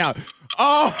 No, it doesn't count.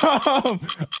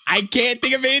 I can't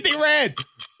think of anything red.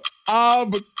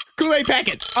 Kool-Aid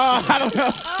packet. I don't know.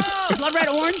 Blood red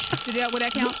orange. Would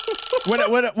that count? What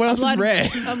else Blood is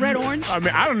red? Red orange. I mean,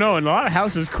 I don't know. In a lot of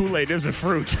houses, Kool-Aid is a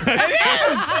fruit.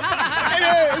 It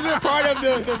is. Is it part of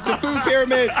the food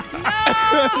pyramid?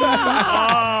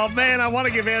 Oh, man, I want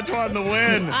to give Antoine the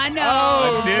win. I know.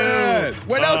 I do. Good.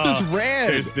 What else is red?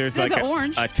 There's There's like an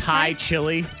orange, a Thai right?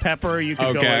 chili pepper. You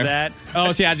could go with that.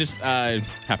 Oh, see, I just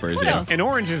peppers. What yeah. else? An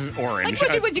orange is orange.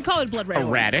 Like, would you call it blood red A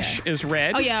orange? radish is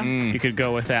red. Oh, yeah. You could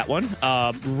go with that one.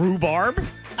 Rhubarb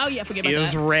Oh, yeah, forget about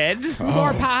is that. red.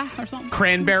 Or pie or something.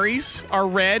 Cranberries are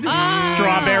red.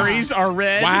 Strawberries are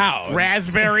red. Wow.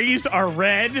 Raspberries are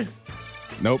red.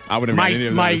 Nope, I wouldn't have got any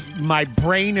of those. My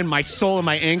brain and my soul and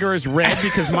my anger is red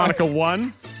because Monica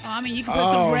won. I mean, you can put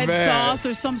some red man. sauce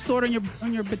or some sort on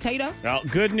your potato. Well,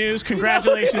 good news.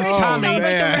 Congratulations, Tommy. Celebrate the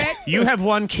man. red. You have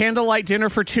won candlelight dinner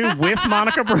for two with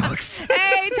Monica Brooks.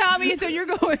 Hey, Tommy. So you're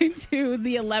going to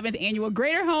the 11th annual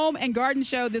Greater Home and Garden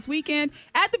Show this weekend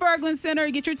at the Berglund Center.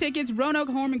 Get your tickets,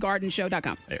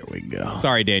 RoanokeHomeandGardenShow.com. There we go.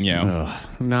 Sorry, Danielle.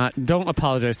 Don't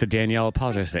apologize to Danielle.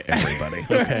 Apologize to everybody.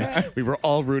 Okay, we were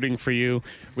all rooting for you.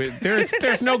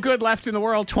 There's no good left in the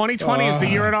world. 2020 is the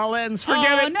year it all ends.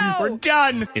 Forget Oh, it. no. We're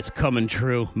done. It's coming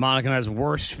true. Monica and I's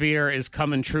worst fear is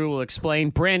coming true. We'll explain.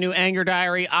 Brand new anger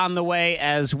diary on the way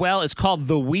as well. It's called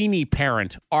The Weenie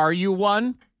Parent. Are you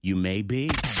one? You may be.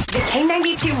 The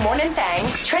K92 Morning Thang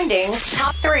trending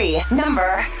top 3.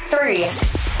 Number 3.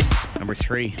 Number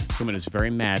 3, this woman is very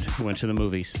mad who went to the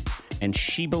movies, and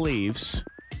she believes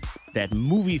that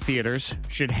movie theaters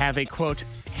should have a, quote,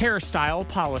 hairstyle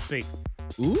policy.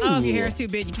 Ooh. Oh, if your hair is too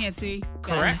big, you can't see.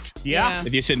 Correct. Yeah.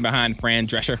 If you're sitting behind Fran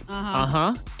Drescher.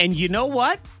 Uh-huh. And you know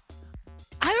what?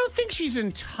 I don't think she's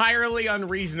entirely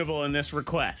unreasonable in this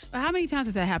request. But how many times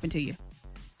has that happened to you? You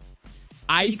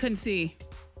I couldn't see.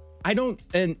 don't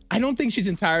think she's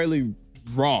entirely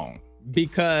wrong,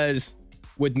 because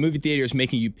with movie theaters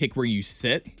making you pick where you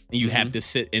sit and you have to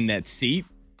sit in that seat.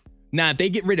 Now, if they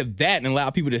get rid of that and allow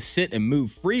people to sit and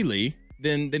move freely,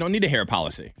 then they don't need a hair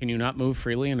policy. Can you not move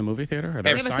freely in a movie theater? Are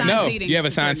there have signs? assigned No, seating. you have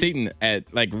assigned seating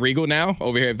at like Regal now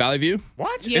over here at Valley View.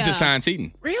 What? Yeah. It's assigned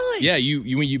seating. Really? Yeah,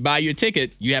 you when you buy your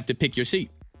ticket, you have to pick your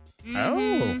seat.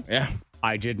 Oh. Yeah.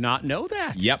 I did not know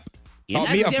that. Yep. Yeah, Caught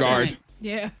That's me off guard. different.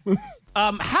 Yeah.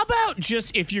 How about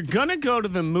just if you're going to go to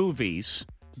the movies,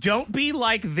 don't be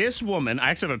like this woman. I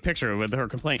actually have a picture with her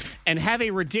complaint, and have a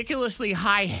ridiculously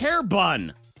high hair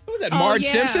bun. Who was that, Marge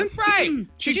yeah. Simpson? Right.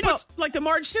 She you know- puts like the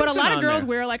Marge Simpson But a lot of on girls there.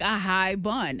 wear like a high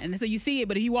bun. And so you see it,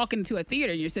 but if you walk into a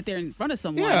theater and you sit there in front of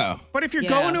someone. Yeah. But if you're Yeah.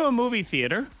 going to a movie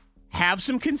theater, have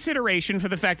some consideration for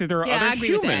the fact that there are Yeah, I other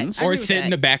agree with that. humans. I Or agree with sit in that.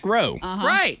 the back row.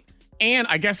 Right. And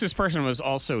I guess this person was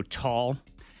also tall.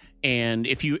 And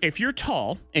if you're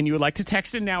tall and you would like to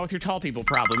text in now with your tall people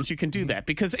problems, you can do that,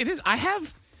 because it is.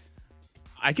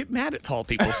 I get mad at tall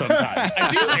people sometimes. I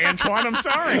do, Antoine. I'm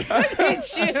sorry.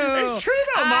 It's true. It's true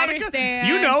though, I Monica. understand.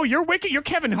 You know, you're wicked. You're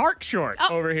Kevin Hart short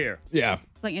over here. Yeah.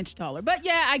 Like inch taller. But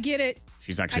yeah, I get it.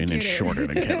 She's actually I an inch get it. shorter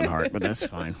than Kevin Hart, but that's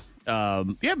fine.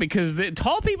 Yeah, because the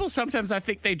tall people sometimes I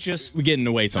think they just. We get in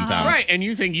the way sometimes. Right, and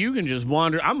you think you can just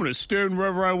wander. I'm going to stand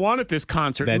wherever I want at this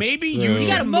concert. That's Maybe true. you You should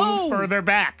gotta move move. further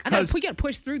back. We got to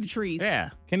push through the trees.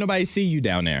 Yeah, Can't nobody see you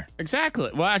down there.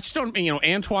 exactly. Well, I just don't,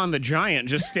 Antoine the Giant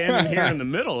just standing here in the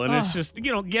middle, and it's just,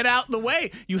 get out the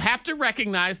way. You have to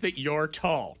recognize that you're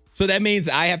tall. So that means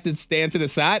I have to stand to the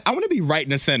side? I want to be right in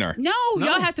the center. No,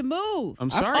 y'all have to move. I'm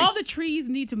sorry. All the trees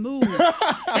need to move.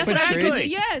 That's what I trees? do.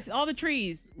 Yes, all the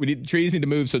trees. Trees need to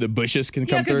move so the bushes can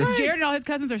Yeah, come through. because Jared and all his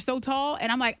cousins are so tall,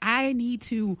 and I'm like, I need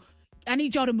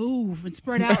y'all to move and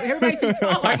spread out. Everybody's too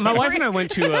tall. My wife and I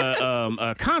went to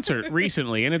a concert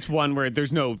recently, and it's one where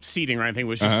there's no seating or anything. It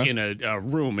was just in a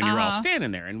room, and you're all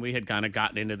standing there. And we had kind of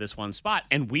gotten into this one spot,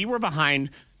 and we were behind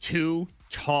two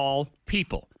tall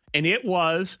people, and it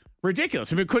was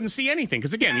ridiculous. I mean, we couldn't see anything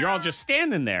because, again, you're all just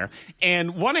standing there.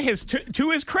 And one of his, to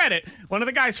his credit, one of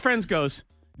the guy's friends goes,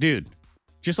 "Dude,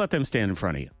 just let them stand in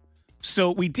front of you."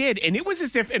 So we did, and it was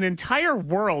as if an entire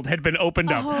world had been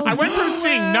opened up. I went through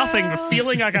seeing nothing, but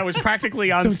feeling like I was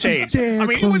practically on stage. dare I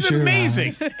mean, it was close your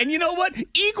amazing. And you know what?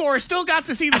 Igor still got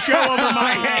to see the show over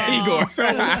my head. Igor. So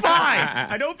it was fine.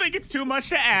 I don't think it's too much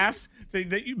to ask.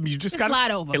 That you just got slide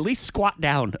to over. at least squat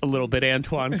down a little bit,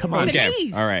 Antoine. Come on. The Okay.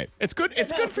 knees. All right. It's good.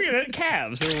 It's good for your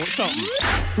calves or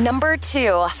something. Number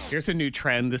 2. Here's a new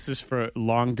trend. This is for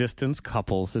long distance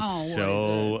couples. It's Oh, what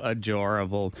so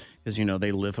adorable because,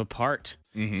 they live apart.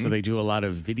 So they do a lot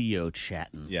of video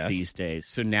chatting Yes. these days.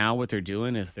 So now what they're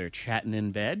doing is they're chatting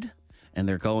in bed and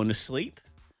they're going to sleep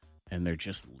and they're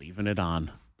just leaving it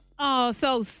on. Oh,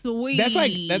 so sweet. That's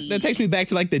like, that takes me back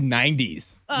to like the 90s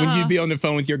when you'd be on the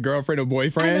phone with your girlfriend or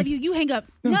boyfriend. I love you. You hang up.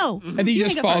 No. And then you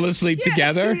just hang up fall first. asleep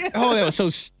together. Oh, that was so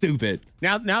stupid.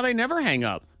 Now they never hang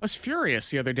up. I was furious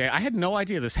the other day. I had no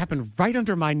idea this happened right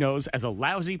under my nose as a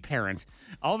lousy parent.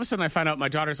 All of a sudden, I find out my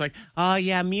daughter's like, "Oh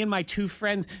yeah, me and my two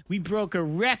friends, we broke a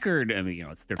record." And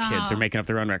it's their kids; they're making up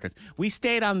their own records. We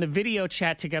stayed on the video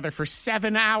chat together for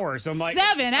 7 hours. I'm like,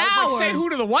 7 I was like, say hours? who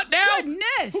to the what now?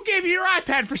 Goodness. Who gave you your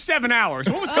iPad for 7 hours?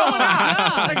 What was going on?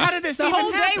 Like, how did this The even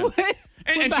whole happen? day went.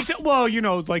 And she said, well,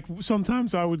 like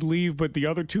sometimes I would leave, but the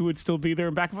other two would still be there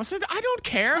and back and forth. I said, I don't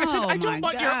care. I said, Oh, I don't my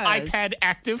want your gosh. iPad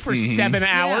active for 7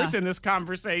 hours Yeah. in this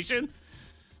conversation.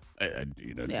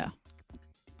 Yeah.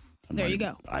 There you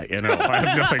go. I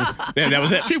have nothing. Yeah, that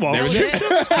was it. She won't. That was She'll it.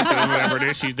 just keep doing whatever it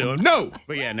is she's doing. No.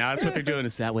 But yeah, now that's what they're doing.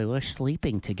 Is that way we're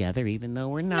sleeping together, even though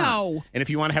we're not. No. And if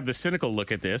you want to have the cynical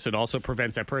look at this, it also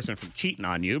prevents that person from cheating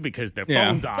on you because their Yeah.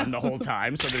 phone's on the whole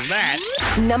time. So there's that.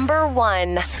 Number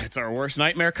 1. It's our worst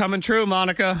nightmare coming true,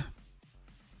 Monica.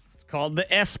 It's called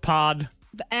the S-Pod.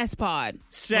 The S-Pod.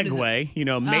 Segway,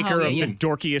 maker yeah, of yeah. the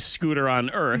dorkiest scooter on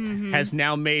earth, has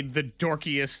now made the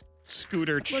dorkiest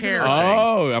scooter chair thing.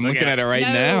 Oh, I'm Look looking at at it right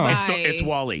No, now. but- It's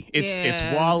Wall-E. It's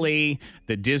Yeah. Wall-E,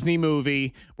 the Disney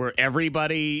movie where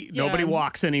nobody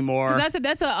walks anymore. That's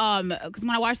because when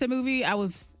I watched that movie, I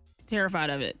was terrified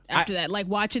of it. After that, like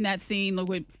watching that scene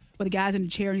with the guy's in the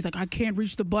chair and he's like, I can't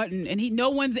reach the button, and no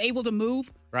one's able to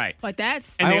move. Right. But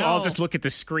that's And they all just look at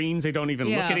the screens. They don't even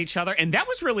look Yeah. at each other. And that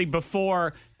was really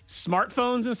before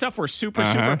smartphones and stuff were super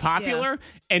popular,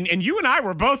 and you and I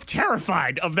were both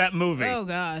terrified of that movie. Oh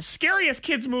gosh, scariest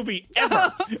kids movie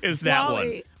ever is that Wally.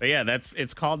 one. But yeah,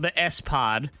 it's called the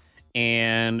S-Pod,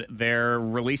 and they're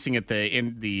releasing it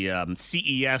in the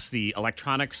CES, the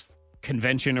Electronics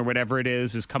Convention or whatever it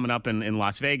is coming up in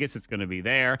Las Vegas. It's going to be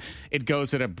there. It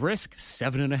goes at a brisk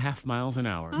 7.5 miles an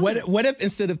hour. What if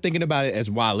instead of thinking about it as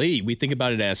Wally, we think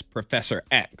about it as Professor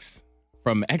X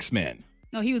from X-Men?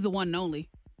 No, he was the one and only.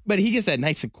 But he gets that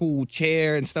nice and cool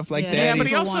chair and stuff like that. Yeah, but he's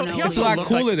he the also one and he only. It's a also lot looked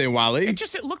cooler like, than Wally.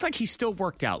 it looked like he still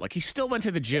worked out. Like he still went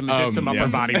to the gym and did some upper yeah.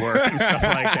 body work and stuff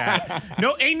like that.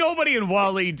 No, ain't nobody in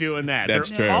Wall-E doing that. That's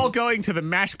They're true. all going to the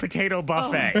mashed potato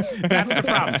buffet. That's the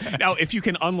problem. Now, if you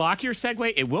can unlock your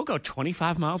Segway, it will go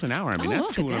 25 miles an hour. I mean, that's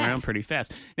look at tooling that. around pretty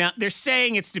fast. Now, they're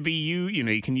saying it's to be you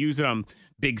know, you can use it on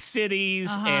big cities,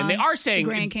 and they are saying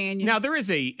Grand Canyon. Now, there is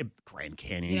a Grand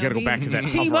Canyon. You Yeah, got to go back to that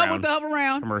team hover up round with the hover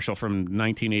round. commercial from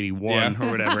 1981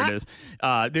 or whatever it is.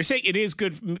 They're saying it is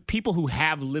good for people who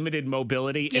have limited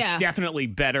mobility. It's Yeah. definitely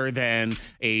better than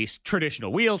a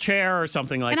traditional wheelchair or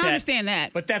something like And that. I understand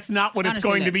that. But that's not what I it's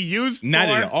going understand to that. be used Not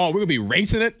for. at all. We're going to be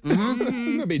racing it. We're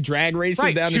going to be drag racing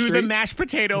Right, down the to street. the mashed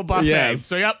potato buffet. Yeah.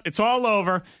 So, yep, it's all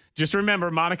over. Just remember,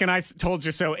 Monica and I told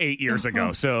you so 8 years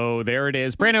ago. So there it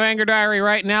is. Brand new Anger Diary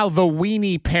right now. The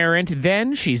weenie parent.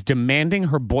 Then she's demanding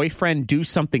her boyfriend do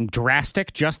something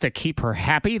drastic just to keep her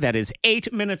happy. That is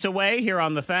 8 minutes away here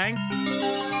on The Thing.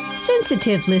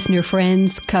 Sensitive listener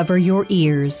friends, cover your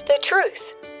ears. The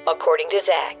truth, according to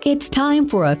Zach. It's time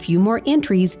for a few more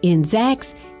entries in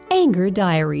Zach's Anger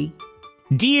Diary.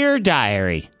 Dear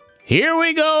Diary, here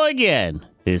we go again.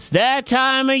 It's that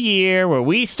time of year where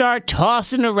we start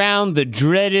tossing around the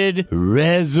dreaded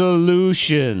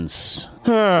resolutions.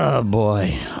 Oh,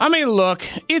 boy. I mean, look,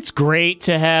 it's great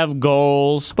to have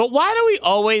goals, but why do we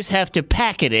always have to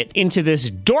packet it into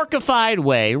this dorkified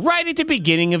way right at the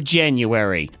beginning of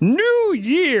January? New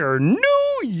year,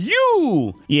 new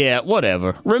you. Yeah,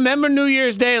 whatever. Remember New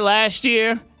Year's Day last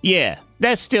year? Yeah.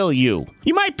 That's still you.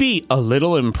 You might be a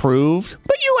little improved,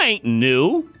 but you ain't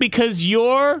new because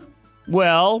you're,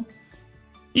 well,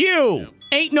 you.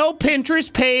 Ain't no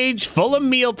Pinterest page full of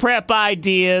meal prep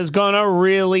ideas gonna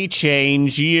really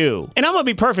change you. And I'm gonna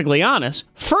be perfectly honest,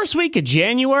 first week of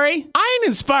January, I ain't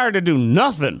inspired to do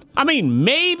nothing. I mean,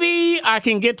 maybe I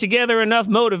can get together enough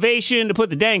motivation to put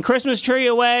the dang Christmas tree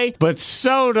away, but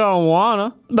so don't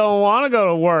wanna. Don't wanna go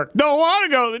to work. Don't wanna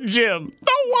go to the gym.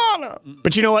 Don't wanna.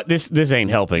 But you know what? This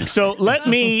ain't helping. So let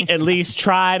me at least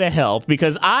try to help,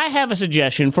 because I have a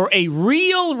suggestion for a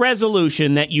real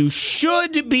resolution that you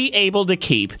should be able to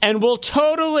keep and will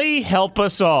totally help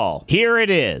us all. Here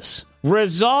it is.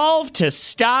 Resolve to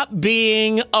stop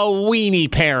being a weenie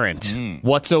parent.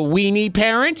 What's a weenie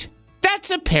parent? That's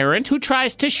a parent who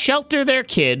tries to shelter their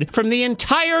kid from the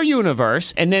entire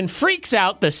universe and then freaks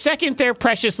out the second their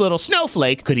precious little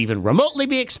snowflake could even remotely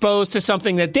be exposed to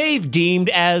something that they've deemed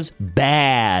as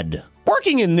bad.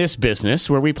 Working in this business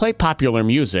where we play popular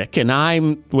music and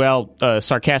I'm, well, a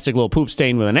sarcastic little poop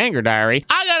stain with an anger diary,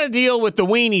 I gotta deal with the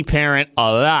weenie parent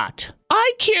a lot.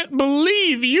 I can't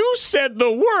believe you said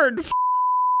the word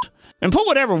and put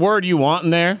whatever word you want in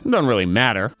there. It doesn't really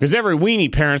matter, because every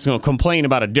weenie parent's going to complain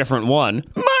about a different one.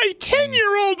 My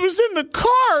 10-year-old was in the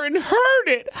car and heard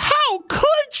it. How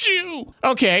could you?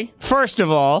 Okay, first of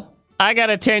all, I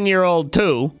got a 10-year-old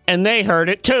too, and they heard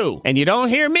it too. And you don't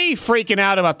hear me freaking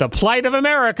out about the plight of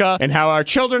America and how our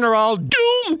children are all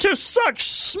doomed to such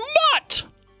smut.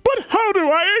 But how do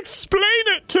I explain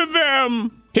it to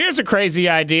them? Here's a crazy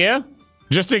idea.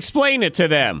 Just explain it to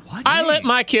them. I let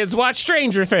my kids watch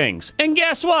Stranger Things. And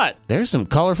guess what? There's some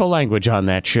colorful language on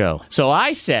that show. So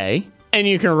I say, and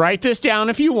you can write this down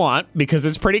if you want, because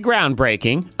it's pretty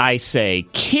groundbreaking. I say,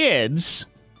 kids,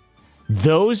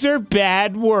 those are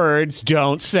bad words.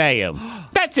 Don't say them.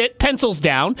 That's it. Pencils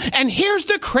down. And here's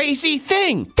the crazy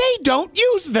thing. They don't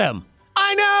use them.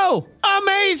 I know.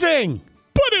 Amazing.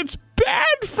 But it's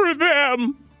bad for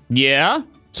them. Yeah?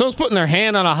 So it's putting their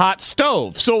hand on a hot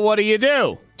stove. So what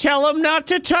do? Tell them not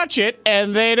to touch it,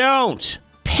 and they don't.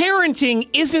 Parenting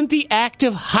isn't the act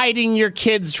of hiding your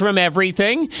kids from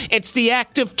everything. It's the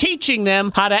act of teaching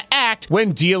them how to act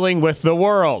when dealing with the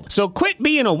world. So quit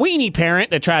being a weenie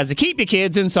parent that tries to keep your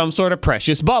kids in some sort of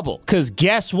precious bubble. Because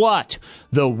guess what?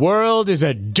 The world is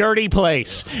a dirty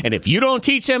place. And if you don't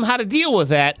teach them how to deal with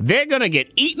that, they're going to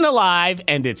get eaten alive,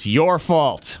 and it's your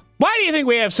fault. Why do you think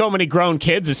we have so many grown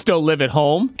kids that still live at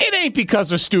home? It ain't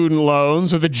because of student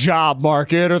loans or the job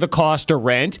market or the cost of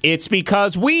rent. It's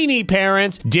because weenie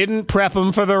parents didn't prep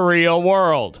them for the real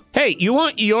world. Hey, you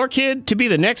want your kid to be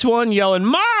the next one yelling,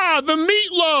 "Ma, the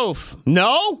meatloaf"?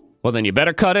 No? Well, then you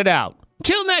better cut it out.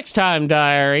 Till next time,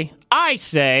 diary, I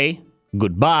say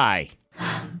goodbye.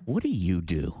 What do you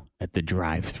do at the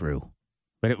drive-thru?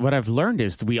 But what I've learned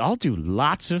is that we all do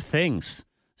lots of things.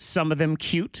 Some of them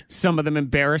cute, some of them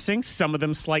embarrassing, some of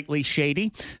them slightly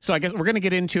shady. So I guess we're going to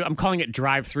get into, I'm calling it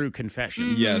drive-thru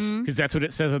confessions. Yes. Because that's what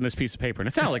it says on this piece of paper. And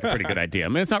it sounded like a pretty good idea. I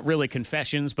mean, it's not really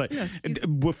confessions, but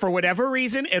for whatever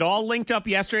reason, it all linked up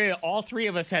yesterday. All three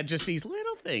of us had just these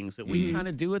little things that we kind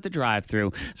of do at the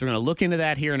drive-thru. So we're going to look into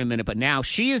that here in a minute. But now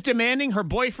she is demanding her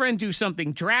boyfriend do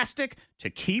something drastic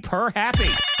to keep her happy.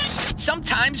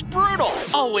 Sometimes brutal,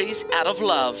 always out of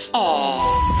love.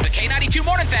 Aww. The K92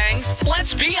 Morning Thangs,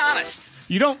 let's be honest.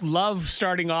 You don't love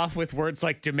starting off with words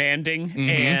like demanding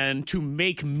and to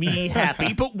make me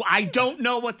happy, but I don't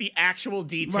know what the actual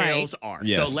details are.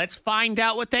 Yes. So let's find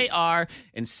out what they are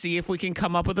and see if we can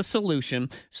come up with a solution.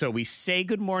 So we say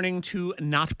good morning to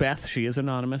Not Beth. She is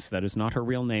anonymous. That is not her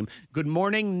real name. Good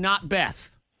morning, Not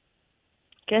Beth.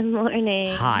 Good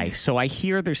morning. Hi. So I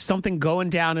hear there's something going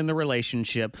down in the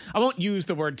relationship. I won't use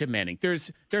the word demanding. There's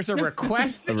a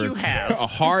request that you have. A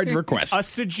hard request. A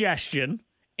suggestion.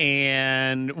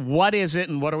 And what is it,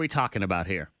 and what are we talking about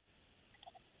here?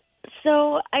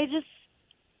 So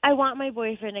I want my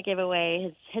boyfriend to give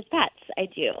away his pets. I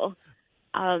do.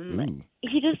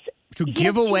 To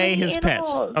give away his pets.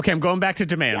 Okay, I'm going back to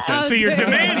demands. Yeah. So you're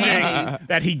demanding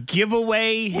that he give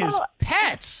away his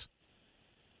pets.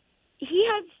 He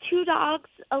has 2 dogs,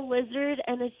 a lizard,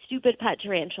 and a stupid pet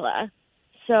tarantula.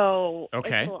 So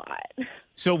Okay. it's a lot.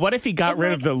 So what if he got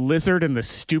rid of the lizard and the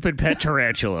stupid pet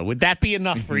tarantula? Would that be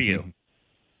enough for you?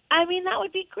 I mean, that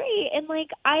would be great. And,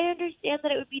 I understand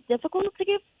that it would be difficult to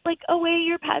give, away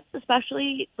your pets,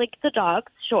 especially, the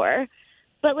dogs, sure.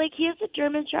 But, he has a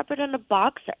German Shepherd and a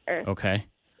boxer. Okay.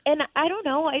 And I don't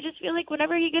know. I just feel like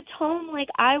whenever he gets home,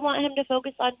 I want him to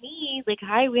focus on me.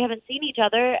 Hi, we haven't seen each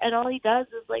other. And all he does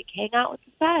is, hang out with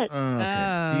his pets.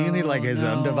 Okay. Do you need, his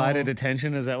undivided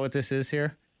attention? Is that what this is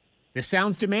here? This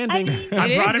sounds demanding. I mean,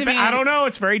 It brought is it back. I don't know.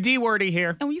 It's very D-wordy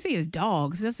here. And when you say his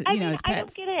dogs, that's his I pets.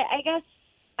 don't get it. I guess,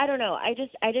 I don't know. I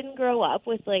didn't grow up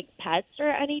with, pets or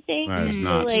anything. That is So,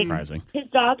 not surprising. His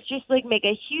dogs just, make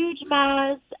a huge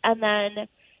mess. And then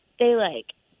they,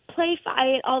 play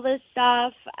fight, all this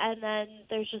stuff, and then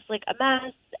there's just a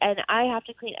mess, and I have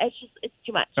to clean. It's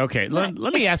too much. Okay,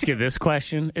 let me ask you this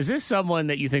question. Is this someone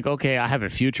that you think, okay, I have a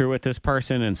future with this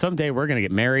person, and someday we're going to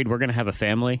get married, we're going to have a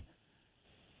family?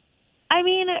 I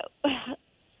mean,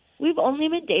 we've only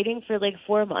been dating for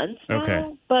 4 months now, Okay.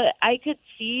 but I could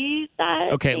see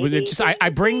that. Okay, well, maybe I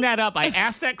bring that up. I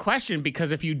ask that question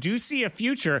because if you do see a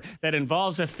future that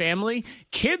involves a family,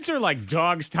 kids are like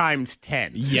dogs times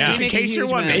 10. Yeah. Just in They make a case you're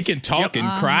huge wondering. mess. They can talk and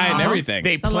cry and everything.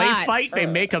 They a play lot. fight, they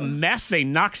make a mess, they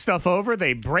knock stuff over,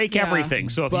 they break Yeah. everything.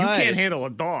 So if you But- can't handle a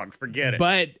dog, forget it.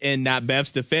 But in Not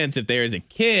Beth's defense, if there is a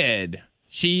kid,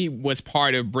 she was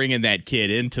part of bringing that kid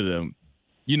into them.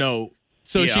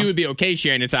 So Yeah. she would be okay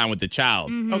sharing the time with the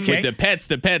child. Okay. With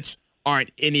the pets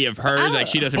aren't any of hers.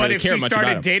 She doesn't But really if care she much started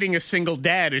about them. dating a single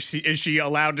dad, is she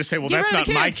allowed to say, well, Get that's rid not of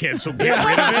the my kids. kid, so get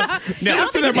rid of it? No.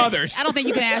 Up to their mothers. I don't think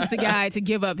you can ask the guy to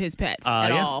give up his pets at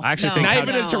yeah. all. I actually No, think Not how-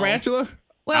 even no. a tarantula?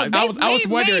 Well, I was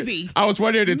wondering. maybe. I was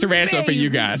wondering the tarantula for you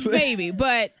guys. Maybe,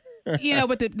 but but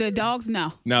the dogs,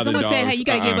 no. No, the Someone said, dogs, "Hey, you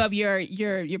got to give uh-uh. up your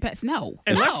pets." No,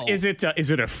 Unless no. is it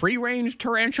a free range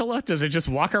tarantula? Does it just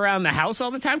walk around the house all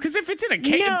the time? Because if it's in a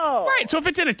cage, No. right? So if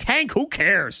it's in a tank, who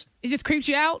cares? It just creeps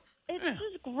you out. It's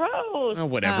just gross. Oh,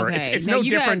 whatever. Okay. It's No, no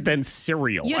you different got- than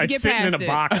cereal. you have to It's get sitting in a past it.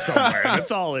 box somewhere.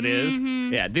 That's all it is.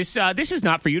 Yeah. This is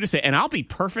not for you to say. And I'll be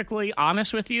perfectly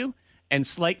honest with you and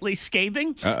slightly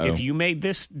scathing. Uh-oh. If you made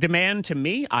this demand to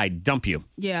me, I'd dump you.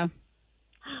 Yeah,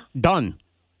 Done.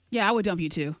 yeah, I would dump you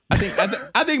too. I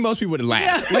think most people would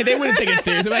laugh. They wouldn't take it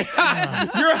seriously.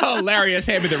 You're hilarious.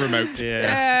 Hand me the remote.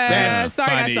 That's Sorry,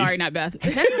 funny. not sorry, not Beth.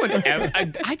 Has anyone ever?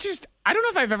 I don't know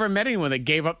if I've ever met anyone that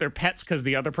gave up their pets because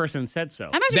the other person said so.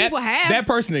 I imagine people have. That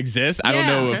person exists. I don't Yeah,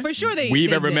 know if for sure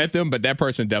we've they ever met exist. them, but that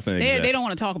person definitely exists. They don't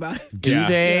want to talk about it. Do Yeah.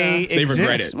 they They exist?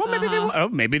 regret it. Well, maybe they will. Oh,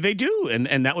 maybe they do,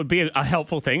 and that would be a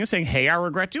helpful thing of saying, "Hey, I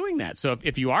regret doing that." So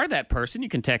if you are that person, you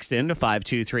can text in to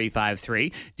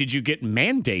 52353. Did you get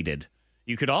mandated?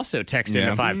 You could also text in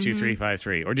to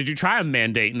 52353. Or did you try a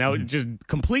mandate and that would just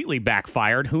completely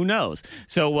backfired? Who knows?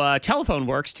 So telephone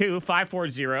works too,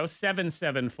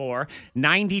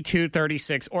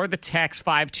 540-774-9236 or the text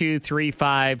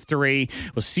 52353.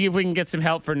 We'll see if we can get some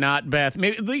help for Not Beth.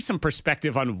 Maybe at least some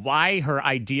perspective on why her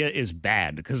idea is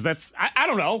bad. Because that's, I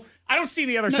don't know. I don't see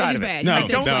the other No, side she's of it. bad. No, I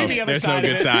don't no, see the other there's no side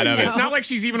good of it. side of it. It's not like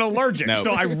she's even allergic. No.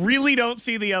 So I really don't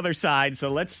see the other side. So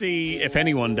let's see if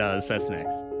anyone does. That's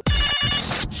next.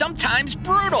 sometimes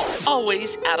brutal,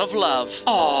 always out of love.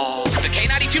 Aww. The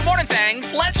K92 Morning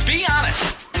Thangs, let's be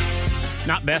honest.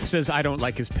 Not Beth says, I don't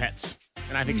like his pets,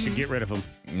 and I think you should get rid of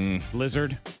them.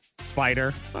 Lizard,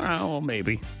 spider, oh,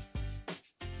 maybe.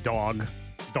 Dog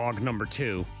number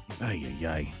 2. Ay, ay,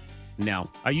 ay. No.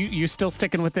 Are you still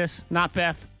sticking with this? Not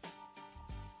Beth?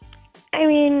 I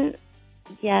mean,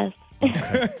 yes.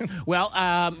 Well,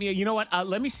 you know what?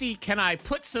 Let me see. Can I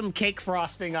put some cake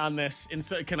frosting on this? And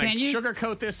so, can I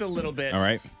sugarcoat this a little bit? All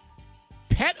right.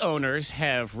 Pet owners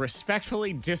have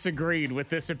respectfully disagreed with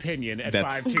this opinion at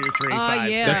That's-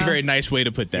 52353. yeah. That's a very nice way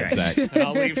to put that, Zach. And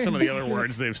I'll leave some of the other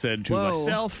words they've said to Whoa.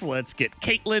 myself. Let's get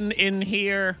Caitlin in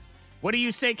here. What do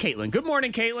you say, Caitlin? Good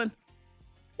morning, Caitlin.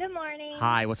 Good morning.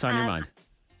 Hi, what's on your mind?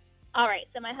 All right,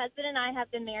 so my husband and I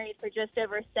have been married for just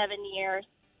over 7 years,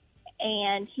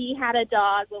 and he had a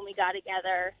dog when we got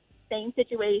together. Same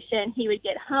situation. He would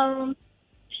get home.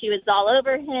 She was all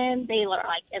over him. They were,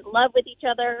 like, in love with each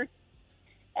other,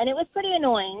 and it was pretty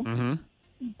annoying.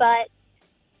 Mm-hmm. But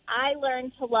I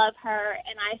learned to love her,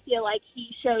 and I feel like he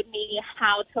showed me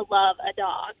how to love a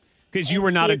dog. Because you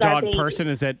were not a He's our dog baby. person?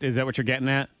 Is that what you're getting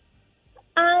at?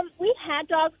 We've had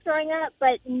dogs growing up,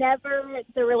 but never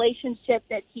the relationship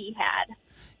that he had.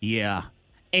 Yeah.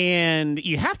 And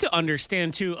you have to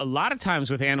understand, too, a lot of times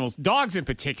with animals, dogs in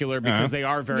particular, because they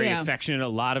are very affectionate, a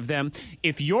lot of them,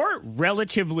 if you're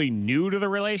relatively new to the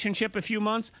relationship a few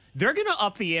months, they're going to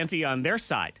up the ante on their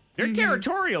side. They're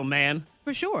territorial, man.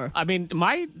 For sure. I mean,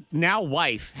 my now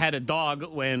wife had a dog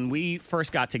when we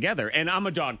first got together, and I'm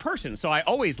a dog person, so I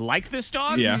always liked this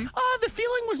dog. Yeah. The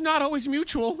feeling was not always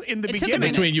mutual in the It took a beginning.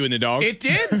 minute. Between you and the dog. It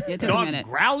did. It took a Dog minute.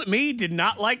 growled at me, did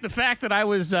not like the fact that I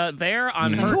was there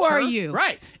on her Who are turf. you?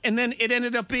 Right. And then it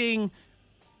ended up being,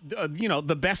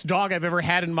 the best dog I've ever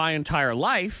had in my entire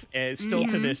life, still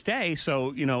to this day.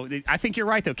 So, I think you're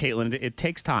right, though, Caitlin. It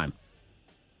takes time.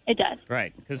 It does.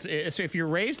 Right. Because if you're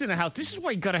raised in a house, this is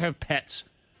why you got to have pets.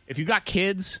 If you got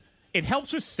kids, it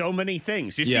helps with so many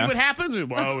things. You see what happens?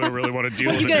 Well, we really want to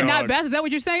deal with You a get a dog. not Beth? Is that what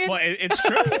you're saying? Well, it's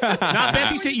true. Not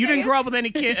Beth. You said you didn't grow up with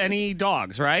any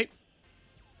dogs, right?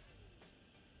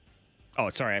 Oh,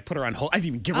 sorry. I put her on hold. I didn't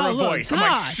even give her a look, voice. I'm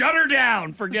like, gosh. shut her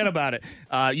down. Forget about it.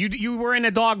 You were in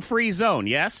a dog-free zone,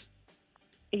 yes?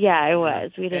 Yeah, I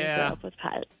was. We didn't Yeah. grow up with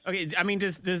pets. Okay. I mean,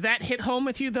 does that hit home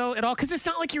with you, though, at all? Because it's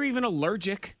not like you're even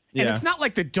allergic. And Yeah. it's not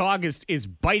like the dog is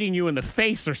biting you in the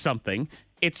face or something.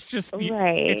 It's just,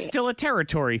 Right. it's still a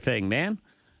territory thing, man.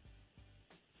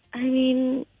 I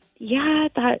mean, yeah,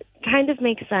 that kind of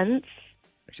makes sense.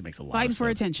 Actually makes a lot Fighting of for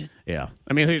sense. attention. Yeah.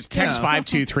 I mean, here's text Yeah.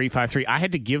 52353. I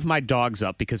had to give my dogs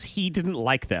up because he didn't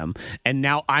like them. And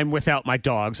now I'm without my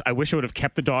dogs. I wish I would have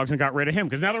kept the dogs and got rid of him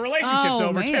because now the relationship's Oh,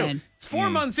 over too. man. It's 4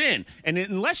 months in. And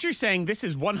unless you're saying this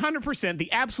is 100%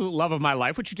 the absolute love of my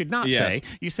life, which you did not Yes. say,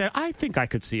 you said, I think I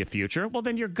could see a future. Well,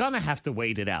 then you're going to have to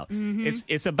wait it out.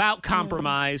 It's about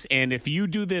compromise. And if you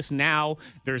do this now,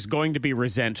 there's going to be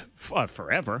resent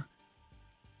forever.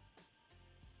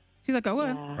 She's like,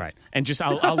 oh, Right. And just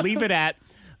I'll leave it at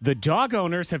the dog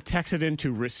owners have texted in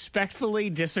to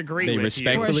respectfully disagree They with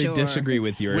respectfully For sure. disagree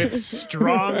with your. you with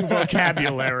strong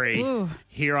vocabulary Ooh.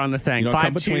 here on the thing. you don't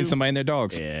come between somebody and their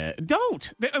dogs.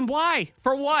 Don't. And why?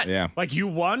 For what? Yeah. Like you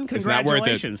won? not worth it.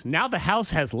 Congratulations. Now the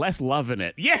house has less love in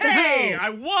it. Yay!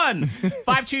 I won.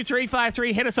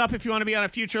 52353. Hit us up if you want to be on a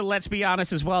future Let's Be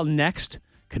Honest as well. Next,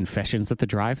 confessions at the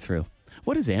drive-thru.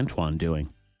 What is Antoine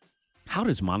doing? How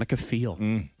does Monica feel?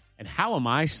 And how am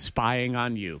I spying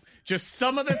on you? Just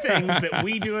some of the things that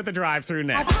we do at the drive-thru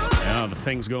next. The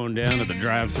things going down at the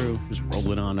drive-thru, just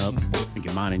rolling on up. Think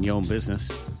you're minding your own business.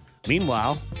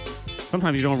 Meanwhile,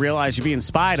 sometimes you don't realize you're being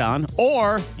spied on,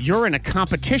 or you're in a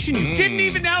competition you didn't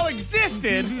even know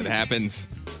existed, It happens.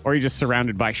 or you're just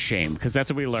surrounded by shame, because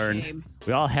that's what we learned. Shame.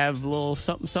 We all have a little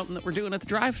something that we're doing at the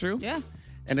drive-thru. yeah.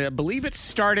 And I believe it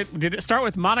did it start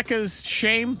with Monica's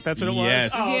shame? That's what it was?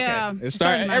 Yes. Oh, okay.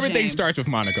 Yeah. Everything starts with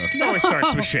Monica. It always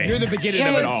starts with shame. You're the beginning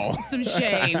of it all. Some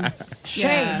shame.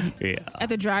 Shame. Yeah. At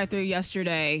the drive-thru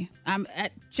yesterday, I'm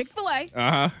at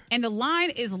Chick-fil-A, and the line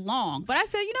is long. But I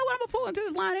said, you know what? I'm going to pull into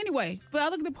this line anyway. But I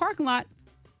look at the parking lot.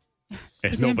 There's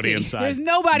It's nobody empty. inside. There's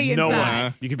nobody No inside.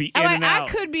 one. You could be in I'm like, and out.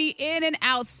 I could be in and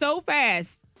out so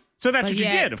fast. So that's But what you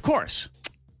yet- did, of course.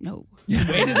 No. Waited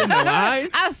in the line.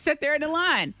 I'll sit there in the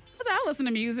line. I said, I'll listen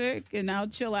to music and I'll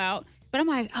chill out. But I'm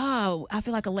like, oh, I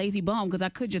feel like a lazy bum because I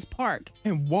could just park.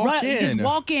 And walk in. Just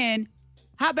walk in,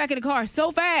 hop back in the car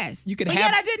so fast. You could but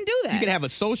have- yet I didn't do that. You could have a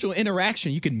social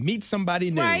interaction. You can meet somebody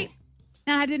new. Right.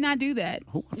 No, I did not do that.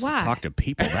 Who wants Why? to talk to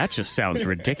people? That just sounds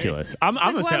ridiculous. I'm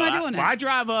gonna why say am I doing that? I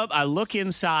drive up, I look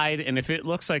inside, and if it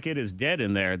looks like it is dead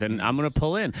in there, then I'm gonna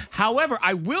pull in. However,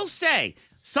 I will say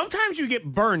sometimes you get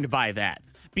burned by that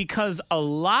because a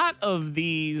lot of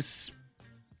these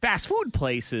fast food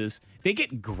places, they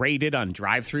get graded on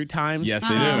drive-through times. Yes,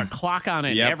 they There's do. a clock on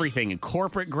it and everything, and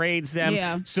corporate grades them.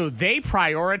 Yeah. So they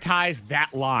prioritize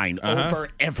that line over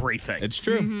everything. It's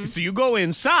true. Mm-hmm. So you go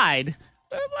inside,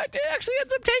 it actually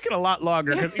ends up taking a lot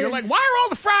longer because you're like, why are all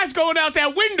the fries going out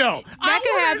that window? That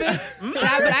could happen. But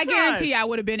I fries. guarantee I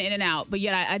would have been in and out. But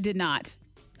yet I did not.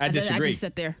 I disagree. I just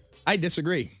sat there. I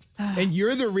disagree. And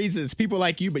you're the reason, it's people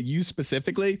like you, but you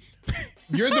specifically,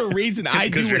 you're the reason I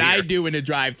do what I do in the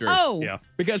drive-thru. Oh. Yeah.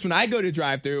 Because when I go to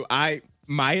drive-thru,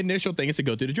 my initial thing is to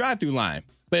go to the drive-thru line.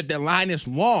 But if the line is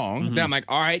long, then I'm like,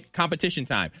 all right, competition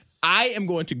time. I am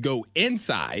going to go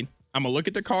inside. I'm going to look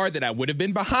at the car that I would have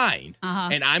been behind,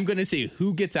 and I'm going to see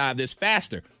who gets out of this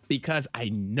faster because I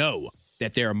know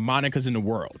that there are Monicas in the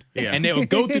world. Yeah. And they will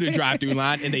go through the drive-thru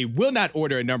line, and they will not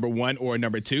order a number 1 or a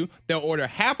number 2. They'll order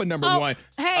half a number 1,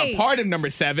 hey. a part of number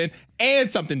 7,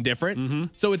 and something different.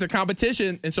 So it's a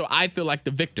competition, and so I feel like the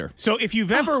victor. So if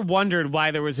you've ever wondered why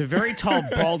there was a very tall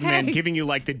bald man giving you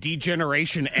like the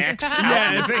Degeneration X,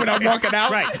 Yes, when I'm walking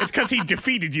out. right? It's because he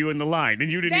defeated you in the line,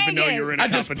 and you didn't Dang even know it. you were in a I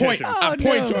just competition. point. I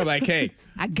point to no. her like, hey,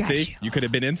 I got see, you could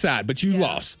have been inside, but you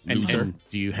lost, loser. And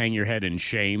do you hang your head in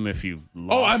shame if you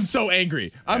lost? Oh, I'm so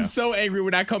angry. I'm so angry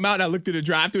when I come out and I look through the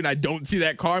drive-thru and I don't see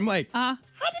that car. I'm like, how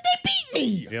did they beat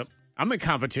me? Yep. I'm in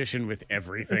competition with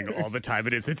everything all the time.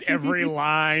 It's every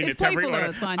line. It's every playful, line. though.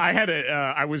 It's fun.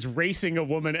 I was racing a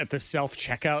woman at the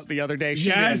self-checkout the other day. She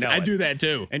didn't Yes, know I it. do that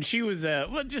too. And she was,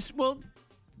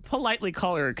 politely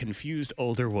call her a confused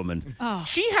older woman. Oh.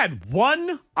 She had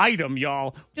one item,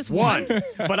 y'all. Just one.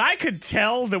 But I could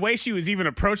tell the way she was even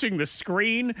approaching the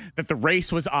screen that the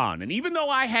race was on. And even though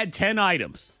I had 10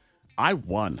 items, I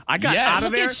won. I got Yes. out of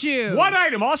Look there. at you. One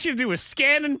item. All she had to do was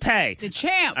scan and pay. The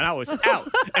champ. And I was out.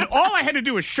 And all I had to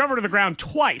do was shove her to the ground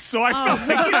twice. So I felt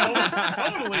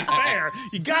like, totally fair.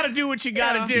 You got to do what you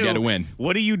got to do. You gotta win.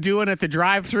 What are you doing at the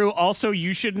drive-thru? Also,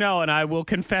 you should know, and I will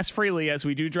confess freely as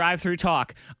we do drive-thru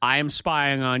talk, I am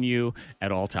spying on you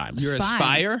at all times. You're a Spy.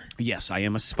 spire? Yes, I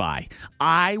am a spy.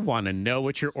 I want to know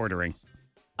what you're ordering.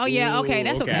 Oh, yeah. Okay.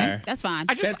 That's okay. okay. That's fine.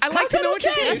 I like to know what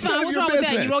you're okay? doing. That's fine. none of What's your wrong with that?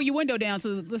 business. You roll your window down to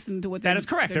listen to what That is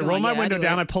correct. I they're roll doing. my Yeah, window do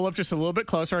down. I it. pull up just a little bit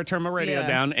closer. I turn my radio Yeah.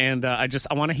 down, and I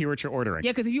want to hear what you're ordering.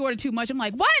 Yeah, because if you order too much, I'm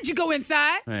like, why did you go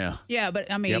inside? Yeah. Yeah,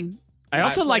 but I mean, I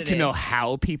also that's like what to it know is.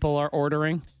 how people are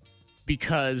ordering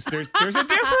because there's a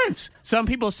difference. Some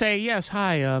people say, yes,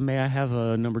 hi, may I have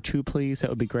a number 2, please?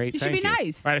 That would be great. You should Thank be you.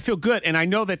 nice. Right, I feel good, and I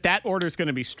know that order is going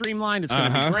to be streamlined. It's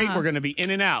going to be great. We're going to be in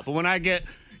and out. But when I get,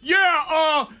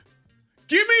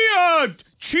 give me a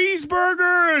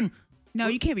cheeseburger and No,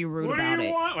 you can't be rude what do about you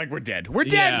it. want? Like, we're dead. We're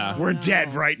dead. Yeah. We're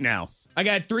dead right now. I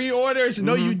got 3 orders.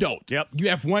 No, you don't. Yep. You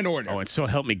have 1 order. Oh, and so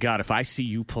help me God, if I see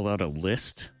you pull out a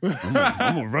list, I'm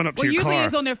gonna run up to Well, your usually car.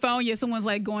 it's on their phone. Yeah, someone's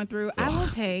like going through. I will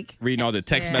take. Reading all the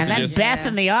text Yeah. And then messages. Beth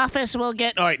in the office will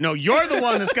get. All right, no, you're the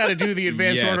one that's got to do the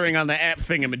advanced Yes. ordering ordering on the app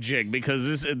thingamajig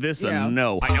because this Yeah. a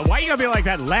no. Why you gotta be like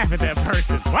that? And laugh at that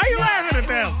person. Why are you laughing at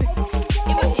them?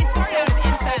 It started out as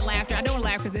inside laughter. I don't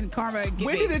laugh because then karma.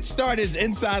 When did it start as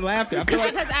inside laughter? I feel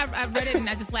Because like, sometimes I've read it and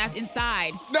I just laughed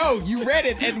inside, no, you read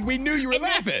it and we knew you were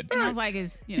laughing. and I was like,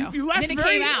 "Is you know?" You laughed then it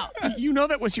very- came out. You know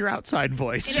that was your outside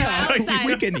voice. And then my outside,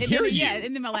 we can and hear then, you. Yeah,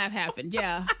 and then my laugh happened.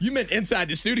 Yeah. You meant inside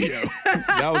the studio.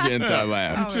 That was your inside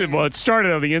laugh. Well, it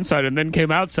started on the inside and then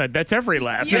came outside. That's every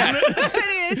laugh, Yeah. isn't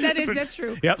it? That is. That's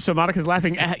true. Yep. So Monica's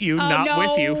laughing at you, Oh, not no,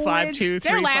 with you. 5, it's- 2, 3,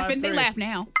 They're 5, laughing. 3. They laugh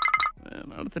now.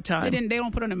 Not at the time. They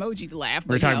don't put an emoji to laugh.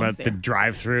 We're but, talking you know, about the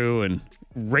drive-through and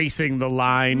racing the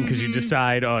line because you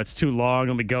decide, oh, it's too long.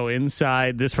 Let me go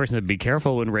inside. This person said, be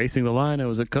careful when racing the line. It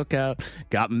was a cookout.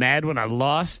 Got mad when I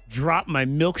lost. Dropped my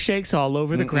milkshakes all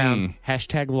over the ground.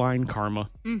 Hashtag line karma.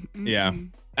 Yeah.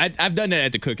 I've done that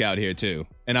at the cookout here too.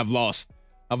 And I've lost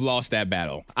that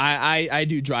battle. I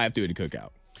do drive through the cookout.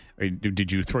 Or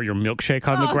did you throw your milkshake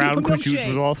on the Oh, ground the because you milkshake.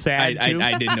 was all sad I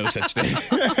too? did no such thing.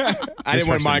 I didn't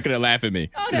want person- Monica to laugh at me.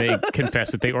 They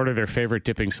confess that they order their favorite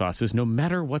dipping sauces no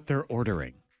matter what they're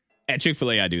ordering. At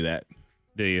Chick-fil-A, I do that.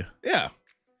 Do you? Yeah.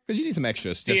 Because you need some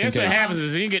extras. See, that's what happens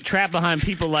is you get trapped behind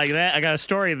people like that. I got a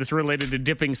story that's related to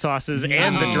dipping sauces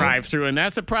and the drive-through, and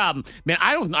that's a problem. Man,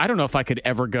 I don't know if I could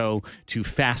ever go to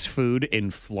fast food in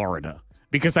Florida.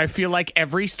 because I feel like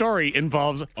every story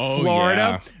involves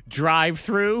Florida,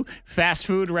 drive-through, fast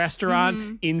food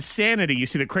restaurant, insanity. You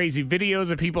see the crazy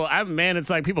videos of people. Man, it's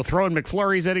like people throwing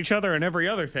McFlurries at each other and every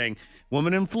other thing.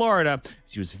 Woman in Florida,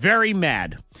 she was very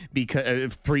mad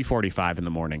because 3:45 in the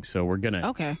morning. So we're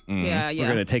gonna yeah. We're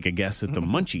gonna take a guess that the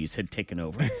munchies had taken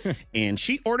over, and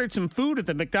she ordered some food at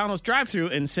the McDonald's drive-thru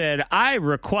and said, "I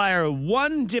require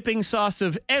one dipping sauce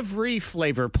of every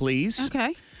flavor, please."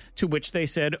 Okay. To which they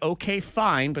said, "Okay,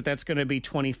 fine, but that's going to be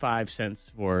 25 cents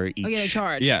for each they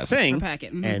charge thing." per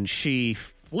packet. And she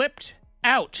flipped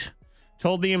out.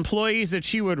 Told the employees that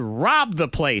she would rob the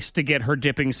place to get her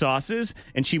dipping sauces,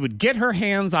 and she would get her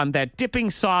hands on that dipping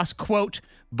sauce, quote,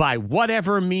 by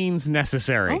whatever means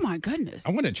necessary. Oh, my goodness. I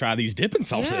want to try these dipping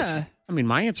sauces. Yeah. I mean,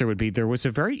 my answer would be there was a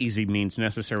very easy means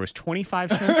necessary. It was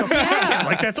 25 cents a packet.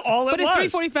 Like, that's all it But was.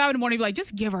 it's 3:45 in the morning. Be like,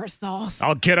 just give her sauce.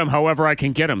 I'll get them however I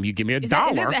can get them. You give me $1.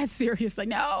 Is it that serious? Like,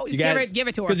 no, just give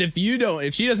it to her. Because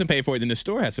if she doesn't pay for it, then the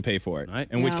store has to pay for it. Right.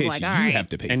 In which case, you have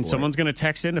to pay for it. And someone's going to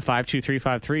text into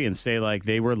 52353 and say, like,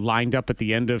 they were lined up at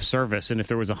the end of service, and if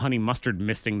there was a honey mustard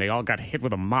missing, they all got hit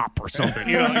with a mop or something.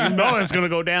 You know it's going to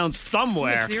go down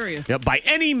somewhere. That's serious. Yeah, by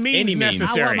any means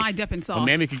necessary. I want my dipping sauce. Well,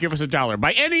 maybe you could give us $1.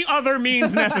 By any other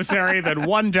means necessary than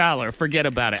 $1. Forget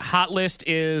about it. Hot list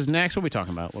is next. What are we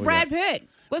talking about? Brad Pitt.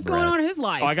 What's going on in his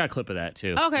life? Oh, I got a clip of that,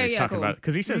 too. Okay, He's talking about it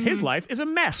because he says his life is a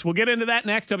mess. We'll get into that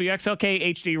next. WXLK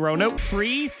HD Roanoke.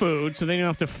 Free food, so then you don't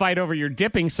have to fight over your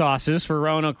dipping sauces for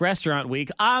Roanoke Restaurant Week.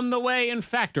 On the way in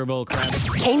Factor Bowl crap.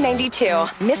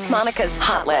 K92, Miss Monica's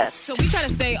Hot List. So we try to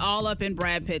stay all up in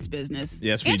Brad Pitt's business.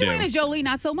 Yes, we do. Angelina Jolie,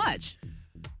 not so much.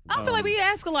 I don't feel like we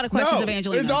ask a lot of questions of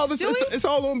Angelina. It's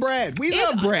all on Brad. We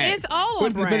love Brad. It's all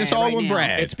on Brad. But it's all right on now.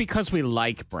 Brad. It's because we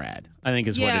like Brad, I think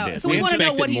is what it is. So we want to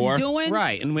know what more. he's doing.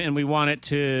 Right, and we want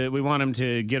him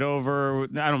to get over.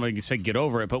 I don't want to say get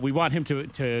over it, but we want him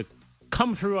to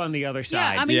come through on the other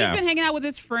side. Yeah, I mean, he's been hanging out with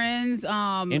his friends.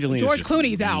 Angelina's George just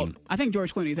Clooney's mean. out. I think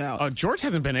George Clooney's out. George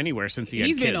hasn't been anywhere since he had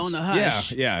He's kids. been on the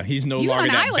hush. Yeah. He's no He's on longer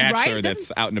an that island, bachelor right?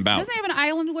 that's out and about. Doesn't he have an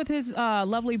island with his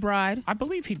lovely bride? I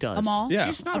believe he does. Amal? Yeah.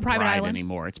 She's not A private bride island?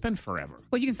 anymore. It's been forever.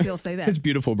 Well, you can still say that. His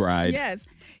beautiful bride. Yes.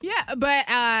 Yeah, but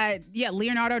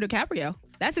Leonardo DiCaprio.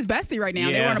 That's his bestie right now.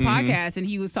 They Yeah. were on a podcast, and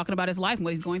he was talking about his life and what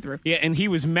he's going through. Yeah, and he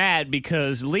was mad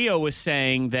because Leo was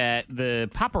saying that the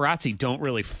paparazzi don't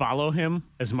really follow him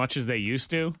as much as they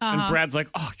used to. And Brad's like,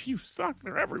 "Oh, you suck.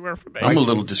 They're everywhere for me." I'm a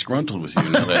little disgruntled with you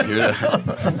now that I hear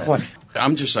that. What?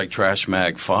 I'm just like trash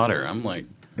mag fodder. I'm like,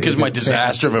 because my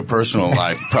disaster of a personal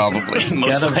life, probably. You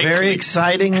got a very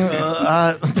exciting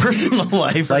personal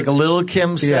life. Like a Lil'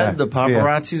 Kim said, the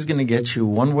paparazzi's going to get you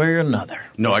one way or another.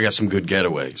 No, I got some good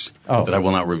getaways that I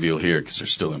will not reveal here because they're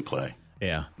still in play.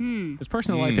 Yeah. His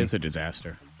personal life is a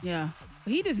disaster. Yeah.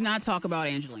 He does not talk about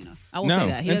Angelina. I will No, say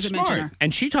that. He that's doesn't mention smart. her.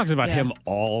 And she talks about him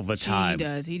all the time. He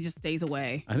does. He just stays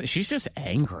away. I think she's just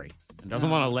angry and doesn't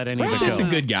want to let any of it That's go. a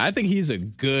good guy. I think he's a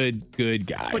good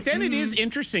guy. But then it is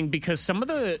interesting because some of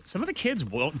the kids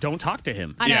don't talk to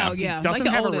him. I know, yeah. Doesn't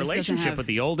Like the have a oldest doesn't relationship have with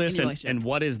the oldest. any And, relationship. and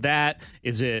what is that?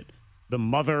 Is it the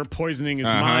mother poisoning his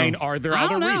mind? Are there I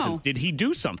other don't know. reasons? Did he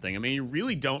do something? I mean, you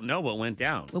really don't know what went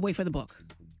down. We'll wait for the book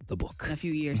The book. in a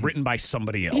few years. Written by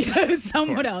somebody else.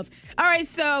 Someone else. All right,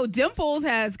 so Dimples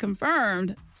has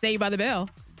confirmed Saved by the Bell.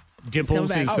 Dimples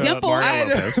It's is coming back. Dimples. Mario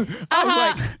Lopez. I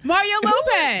was like, Mario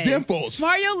Lopez. Dimples?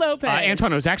 Mario Lopez.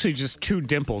 Antoine, it was actually just two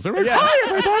dimples. They were like, "Hi,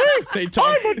 everybody. They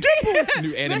talk. I'm a dimple."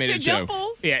 New animated Mr. show.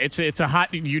 Dimples. Yeah, it's a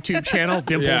hot YouTube channel,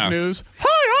 Dimples Yeah. News.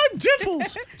 Hi, I'm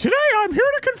Dimples. Today I'm here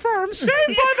to confirm Saved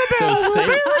by the Bell So will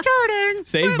be returning.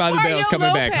 Saved by the Mario Bell's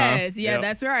coming back, huh? Lopez. Yeah, Yep.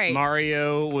 that's right.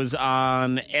 Mario was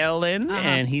on Ellen,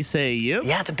 and he said, "Yep."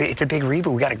 Yeah, it's a big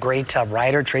reboot. We got a great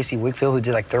writer, Tracy Wickfield, who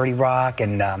did like 30 Rock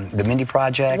and The Mindy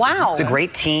Project. Wow. It's a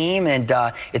great team, and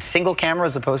it's single camera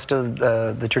as opposed to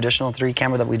the traditional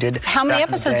 3-camera that we did. How many back in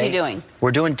the episodes are you day. doing?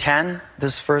 We're doing 10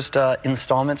 this first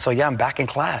installment, so yeah, I'm back in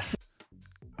class.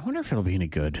 I wonder if it'll be any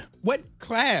good. What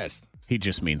class? He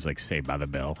just means like Saved by the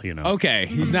Bell, you know. Okay,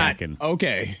 he's not. Back in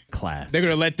Okay. class. They're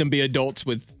going to let them be adults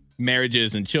with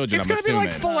marriages and children, It's I'm going to be like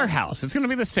assuming. Fuller House. It's going to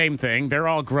be the same thing. They're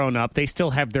all grown up. They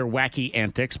still have their wacky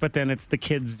antics, but then it's the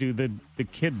kids do the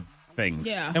kid things.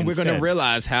 Yeah. And we're going to instead.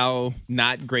 realize how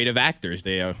not great of actors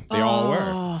they all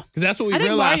were. Because that's what we I think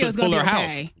realized Mario's with gonna Fuller be House.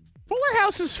 okay. Fuller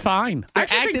House is fine. Their I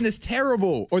just think acting is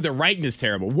terrible, or the writing is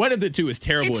terrible. One of the two is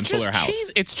terrible in it's just Fuller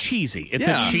House. It's cheesy. It's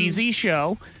Yeah. a cheesy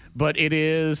show, but it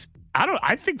is.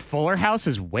 I think Fuller House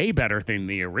is way better than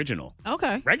the original.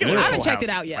 Okay. Regular I haven't Full checked House.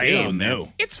 it out yet. Hey, Oh,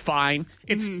 no. It's fine.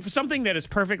 It's something that is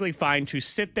perfectly fine to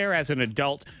sit there as an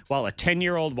adult while a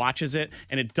 10-year-old watches it,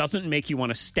 and it doesn't make you want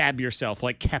to stab yourself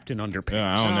like Captain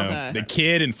Underpants. I don't know. Okay. The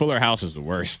kid in Fuller House is the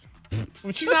worst.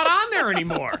 Well, she's not on there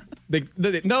anymore. The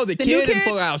new kid in kid?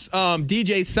 Fuller House,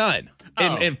 DJ's son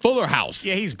in Fuller House.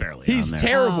 Yeah, he's barely He's on there.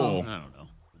 terrible. I don't know.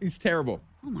 He's terrible.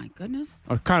 Oh my goodness.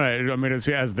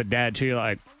 As the dad, she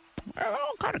like, oh,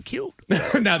 kind of cute.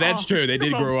 No, that's true. They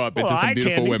did grow up into some eye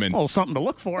beautiful candy. women. Well, something to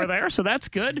look for there, so that's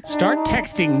good. Start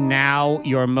texting now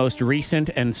your most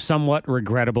recent and somewhat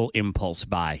regrettable impulse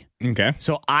buy. Okay.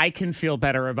 So I can feel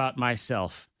better about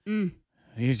myself.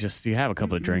 You have a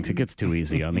couple of drinks. It gets too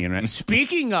easy on the internet.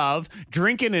 Speaking of,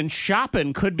 drinking and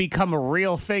shopping could become a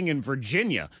real thing in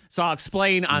Virginia. So I'll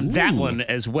explain on that one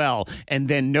as well. And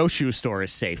then no shoe store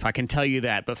is safe. I can tell you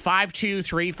that. But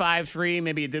 52353,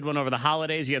 maybe you did one over the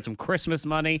holidays. You had some Christmas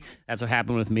money. That's what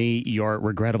happened with me, your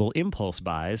regrettable impulse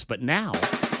buys. But now...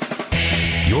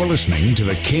 You're listening to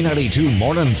the K92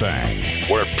 Morning Thing,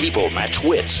 where people match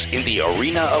wits in the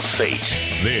arena of fate.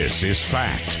 This is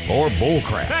fact or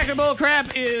bullcrap. Fact or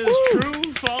bullcrap is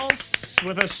true, false,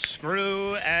 with a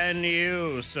screw and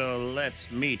you. So let's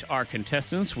meet our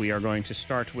contestants. We are going to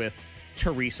start with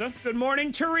Teresa. Good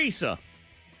morning, Teresa.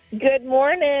 Good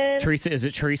morning. Teresa, is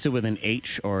it Teresa with an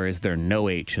H or is there no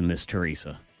H in this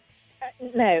Teresa?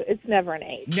 No, it's never an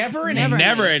H. Never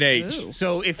an H. Ooh.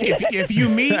 So if you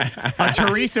meet a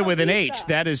Teresa with an H,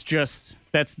 that is just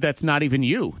that's not even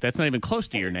you. That's not even close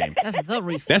to your name. That's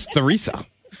Teresa. That's Teresa.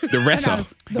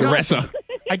 Teresa.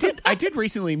 I did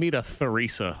recently meet a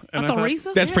Teresa. A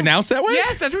Teresa? That's pronounced that way?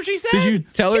 Yes, that's what she said. Did you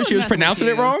tell her she was pronouncing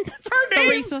it wrong? That's her name.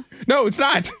 Teresa. No, it's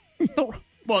not.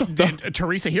 Well,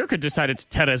 Teresa here could decide it's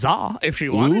Teresa if she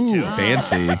wanted to.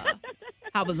 Fancy.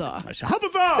 How bizarre. How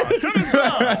bizarre.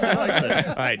 Teresa. She likes it.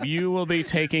 All right, you will be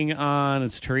taking on,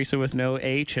 it's Teresa with no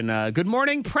H. And good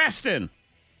morning, Preston.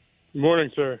 Good morning,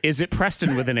 sir. Is it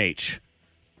Preston with an H?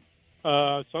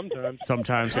 Sometimes.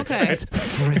 Sometimes. Okay. It's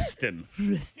Preston.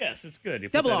 Yes, it's good. You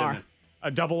put Double that in R. there.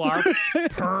 A double R?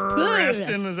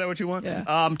 Preston, is that what you want?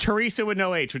 Yeah. Teresa with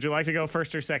no H. Would you like to go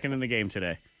first or second in the game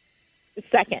today?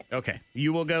 Second. Okay.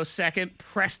 You will go second.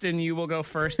 Preston, you will go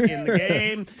first in the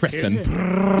game. Preston.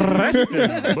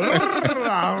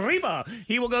 Arriba.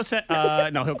 He will go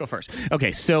no, he'll go first.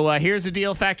 Okay, so here's the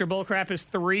deal. Factor bullcrap is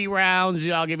 3 rounds.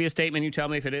 I'll give you a statement. You tell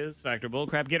me if it is factor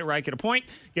bullcrap. Get it right, get a point.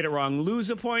 Get it wrong, lose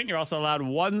a point. You're also allowed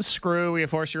 1 screw. You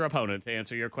force your opponent to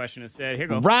answer your question instead. Here you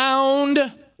go.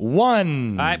 Round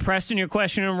 1. All right, Preston, your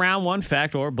question in round 1,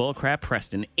 fact or bullcrap.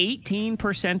 Preston,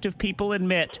 18% of people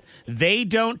admit they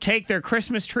don't take their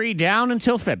Christmas tree down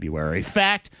until February.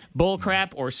 Fact,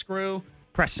 bullcrap, or screw?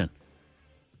 Preston.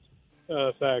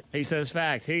 Fact. He says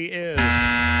fact. He is.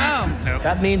 Oh. Nope.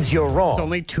 That means you're wrong. It's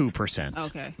only 2%.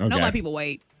 Okay. Don't let people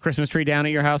wait. Christmas tree down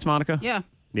at your house, Monica? Yeah.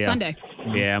 Yeah. Sunday.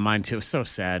 Yeah, mine too. So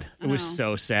sad. It was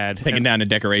so sad. Taking down the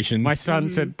decorations. My son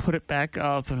said, put it back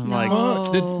up. And I'm like,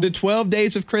 the 12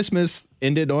 days of Christmas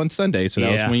ended on Sunday, so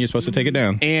that was when you're supposed to take it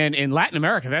down. And in Latin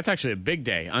America, that's actually a big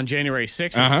day. On January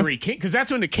 6th, it's 3 Kings, because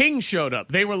that's when the kings showed up.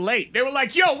 They were late. They were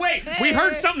like, yo, wait, we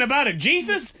heard something about a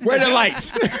Jesus? Where are the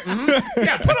lights?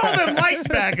 Yeah, put all them lights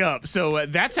back up. So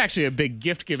that's actually a big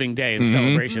gift-giving day and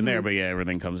celebration there. But yeah,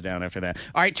 everything comes down after that.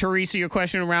 All right, Teresa, your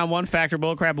question in round 1, factor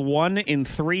bullcrap. 1 in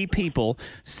 3 people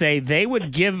say they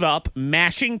would give up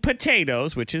mashing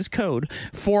potatoes, which is code,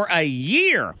 for a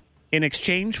year in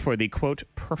exchange for the, quote,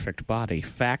 perfect body.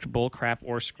 Fact, bullcrap,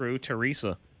 or screw?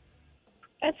 Teresa.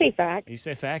 I say fact. You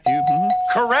say fact, you?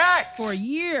 Correct. For a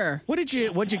year. What'd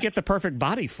you get the perfect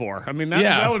body for? I mean,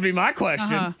 that would be my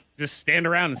question. Uh-huh. Just stand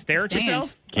around and stare at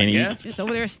yourself? Just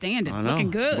over there standing, I know.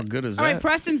 looking good. What good is All that? right,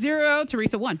 Preston 0,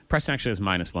 Teresa 1. Preston actually has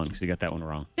 -1 because he got that one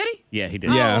wrong. Did he? Yeah, he did.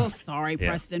 Oh, sorry,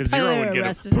 Preston. 'Cause 0 would get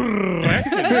Preston.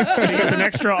 Preston. He has an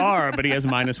extra R, but he has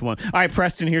 -1. All right,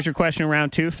 Preston, here's your question in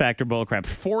round 2, factor bullcrap.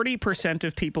 40%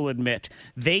 of people admit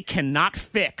they cannot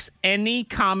fix any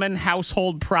common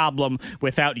household problem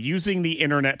without using the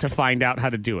internet to find out how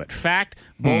to do it. Fact,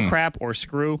 bullcrap, or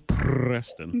screw?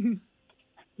 Preston.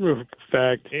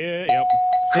 Fact. Yeah, yep.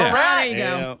 Correct. There you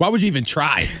go. Why would you even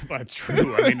try? But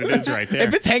true. I mean, it is right there.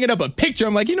 If it's hanging up a picture,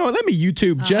 I'm like, you know what? Let me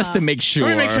YouTube just to make sure.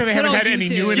 Let me make sure they haven't had any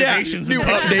YouTube. new innovations. new in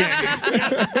the picture.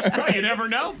 updates. Well, you never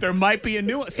know. There might be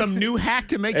some new hack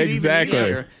to make it Exactly. even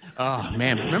easier. Oh,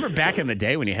 man. Remember back in the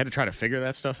day when you had to try to figure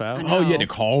that stuff out? Oh, you had to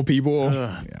call people.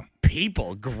 Yeah.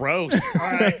 People, gross.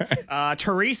 All right.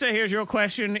 Teresa, here's your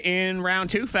question in round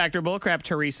 2. Factor bullcrap,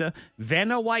 Teresa.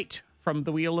 Vanna White from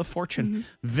The Wheel of Fortune.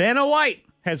 Vanna White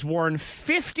has worn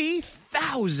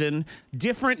 50,000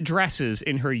 different dresses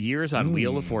in her years on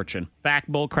Wheel of Fortune.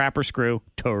 Fact, bullcrap, or screw?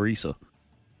 Teresa.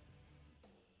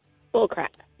 Bullcrap.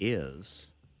 Is...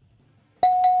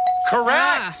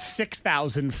 Correct.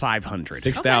 6,500.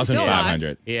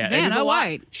 6,500. Yeah, Vanna it is a lot.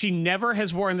 White. She never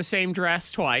has worn the same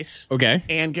dress twice. Okay.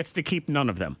 And gets to keep none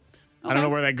of them. I don't know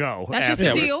where they go. That's just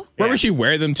after. the deal. Where would she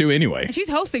wear them to anyway? And she's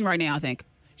hosting right now, I think.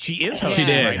 She is Yeah. hosting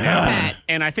She did. right now. Pat.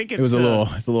 And I think it's It was a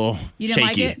little You didn't shaky.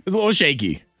 like it? It was a little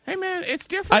shaky. Hey, man, it's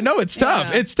different. I know it's tough.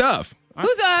 Yeah. It's tough.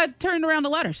 Who's turning around the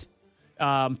letters?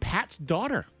 Pat's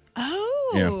daughter.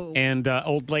 Oh. And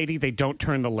old lady, they don't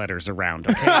turn the letters around.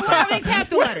 Okay? Well, they tap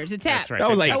the letters. It's tap. That's right. That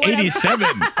was That's like right. 87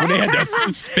 when they had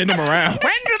to spin them around.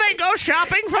 When do they go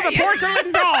shopping for the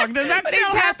porcelain dog? Does that But still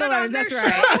they tap the happen? letters.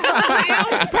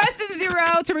 That's right. Preston 0,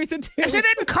 Teresa 2. Is it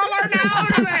in color now?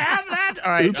 Do they have that?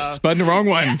 All right. Oops, spun the wrong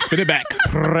one. Spin it back.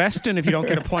 Preston, if you don't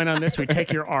get a point on this, we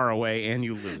take your R away and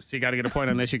you lose. So you got to get a point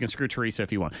on this. You can screw Teresa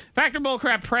if you want. Fact or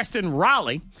bullcrap, Preston,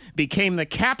 Raleigh became the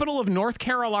capital of North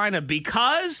Carolina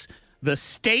because the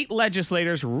state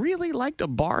legislators really liked a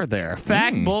bar there.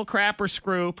 Fact, bullcrap, or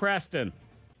screw, Preston?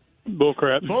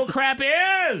 Bullcrap. Bullcrap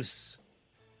is.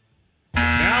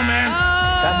 Now, man.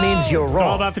 That means you're It's all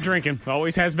wrong. about the drinking.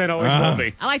 Always has been, always will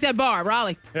be. I like that bar,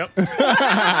 Raleigh. Yep.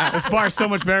 This bar's so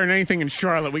much better than anything in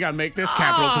Charlotte. We got to make this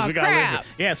capital because we got to live crap. it.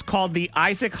 Yeah, it's called the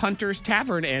Isaac Hunter's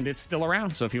Tavern, and it's still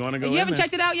around. So if you want to go You in haven't there.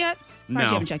 checked it out yet? No. You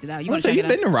haven't checked it out. You I want was to like, check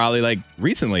you've it been out? to Raleigh like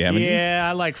recently, haven't you? Yeah,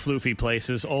 I like floofy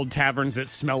places. Old taverns that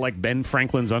smell like Ben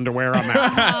Franklin's underwear. I'm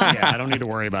out. Yeah, I don't need to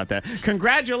worry about that.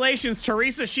 Congratulations,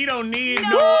 Teresa. She don't need no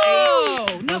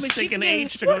H. No, but she stinking can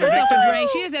H to go to herself a victory. drink.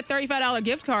 She has that $35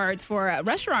 gift cards for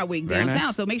Restaurant Week Very downtown.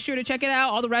 nice. So make sure to check it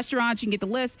out. All the restaurants, you can get the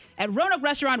list at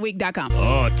RoanokeRestaurantWeek.com.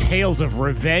 Oh, tales of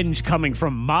revenge coming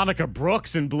from Monica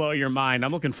Brooks and blow your mind.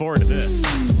 I'm looking forward to this.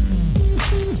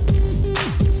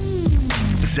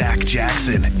 Zach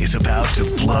Jackson is about to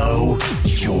blow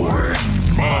your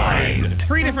mind.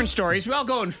 3 different stories. We all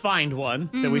go and find one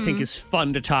that we think is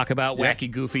fun to talk about. Wacky,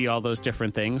 goofy, all those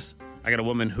different things. I got a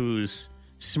woman whose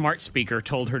smart speaker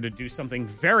told her to do something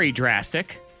very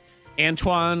drastic.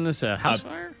 Antoine's a house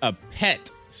fire? A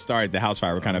pet started the house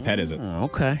fire. What kind of pet is it?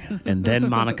 Okay. And then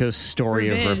Monica's story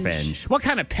of Revenge. revenge. What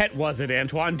kind of pet was it,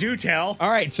 Antoine? Do tell. All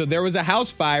right, so there was a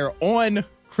house fire on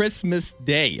Christmas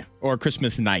Day, or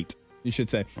Christmas night, you should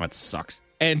say. That sucks.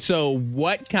 And so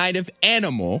what kind of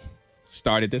animal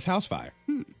started this house fire?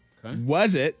 Okay.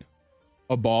 Was it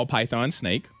a ball python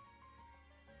snake,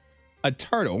 a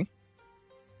turtle,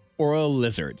 or a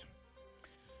lizard?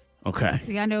 Okay.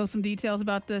 See, I know some details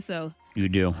about this, so You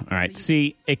do. All right.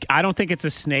 See, I don't think it's a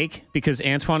snake because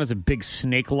Antoine is a big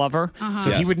snake lover. So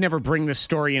Yes. he would never bring this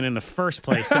story in the first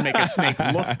place to make a snake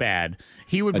look bad.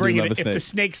 He would I do bring love it a if the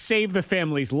snake. snake saved the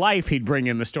family's life, he'd bring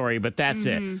in the story, but that's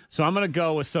it. So I'm going to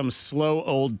go with some slow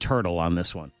old turtle on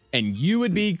this one. And you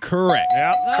would be correct.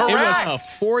 Yep. It was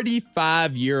a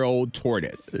 45-year-old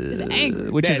tortoise. it's angry.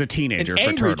 Which is That- a teenager an for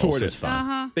angry turtles. tortoise. Is fine.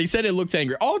 Uh-huh. They said it looks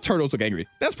angry. All turtles look angry.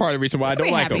 That's part of the reason why I don't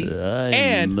like happy. them.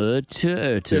 And a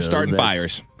turtle. they're starting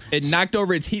fires. It knocked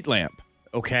over its heat lamp,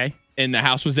 Okay. and the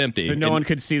house was empty. So no And- one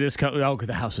could see this. Oh,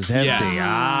 the house was empty. Yes.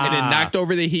 And it knocked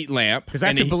over the heat lamp. Because I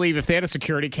have and to the- believe if they had a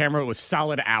security camera, it was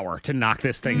solid hour to knock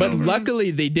this thing But over.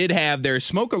 luckily, they did have their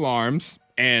smoke alarms,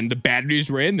 and the batteries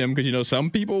were in them because, you know, some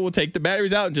people will take the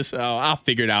batteries out and just, I'll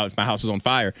figure it out if my house is on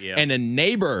fire. Yeah. And a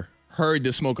neighbor heard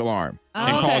the smoke alarm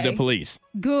and Okay. called the police.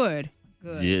 Good.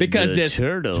 Did Because the this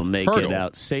turtle make turtle- it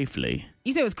out safely?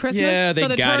 You said it was Christmas? Yeah, they so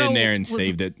the got in turtle there and was-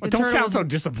 saved it. the Don't turtle sound was- so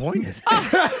disappointed.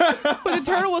 But the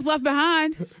turtle was left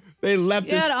behind. They left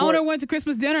Yeah, this the owner went to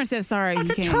Christmas dinner and said, sorry, That's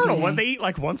you a can't. turtle. you What can't. they eat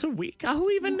like once a week? Who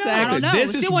even knows? I don't know. This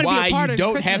We is still wanna be a why part you of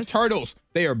don't Christmas. have turtles.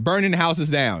 They are burning houses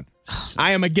down.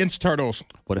 I am against turtles.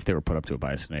 What if they were put up to it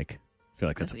by a snake? I feel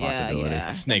like that's a Yeah, possibility.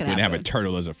 yeah. Snake That could wouldn't have a happen.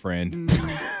 turtle as a friend.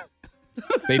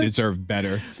 They deserve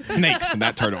better. Snakes,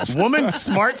 not turtles. Woman's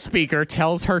smart speaker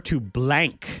tells her to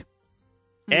blank.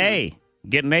 A,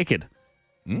 get naked.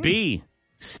 B,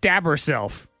 stab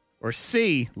herself. Or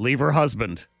C, leave her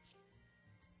husband.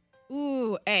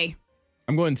 Ooh, A.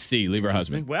 I'm going C, leave her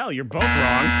husband. Well, you're both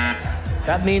wrong.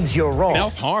 That means you're wrong.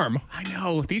 Self-harm. I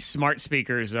know. These smart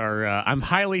speakers are, I'm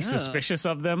highly suspicious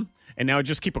of them. And now I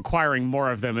just keep acquiring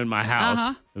more of them in my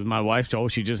house. As my wife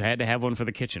told, she just had to have one for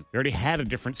the kitchen. We already had a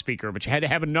different speaker, but you had to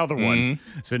have another one.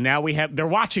 So now they're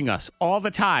watching us all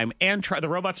the time. And the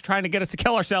robot's trying to get us to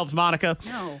kill ourselves, Monica.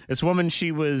 No. This woman,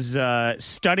 she was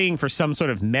studying for some sort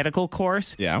of medical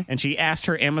course. Yeah. And she asked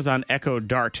her Amazon Echo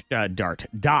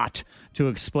Dot to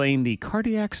explain the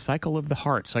cardiac cycle of the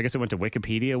heart. So I guess it went to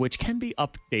Wikipedia, which can be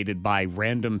updated by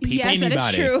random people. Yes, that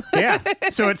is true. Yeah.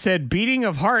 So it said, beating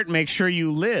of heart makes sure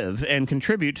you live and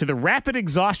contribute to the rapid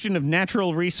exhaustion of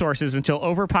natural resources until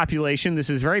overpopulation. This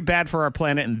is very bad for our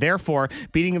planet, and therefore,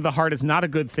 beating of the heart is not a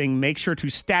good thing. Make sure to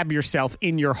stab yourself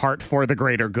in your heart for the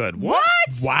greater good. What?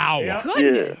 Wow.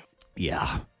 Goodness.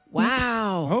 Yeah.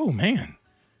 Wow. Oh, man.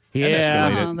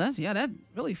 Yeah. That's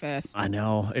really fast. I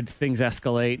know. Things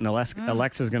escalate, and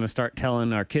Alexa's going to start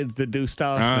telling our kids to do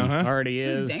stuff. And already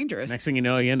is. It's dangerous. Next thing you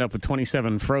know, you end up with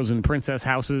 27 frozen princess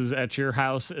houses at your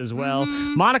house as well.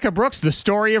 Monica Brooks, the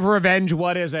story of revenge.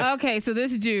 What is it? Okay, so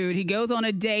this dude, he goes on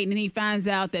a date, and he finds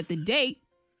out that the date,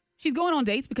 she's going on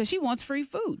dates because she wants free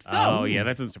food. So, yeah,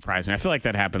 that doesn't surprise me. I feel like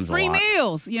that happens a lot. Free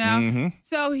meals, you know?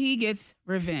 So he gets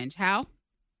revenge. How?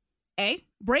 A,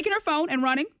 breaking her phone and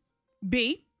running.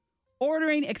 B,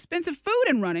 ordering expensive food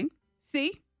and running.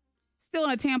 C,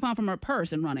 stealing a tampon from her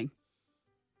purse and running.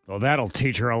 Well, that'll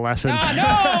teach her a lesson.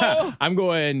 No! I'm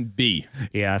going B.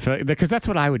 Yeah, I feel like, because that's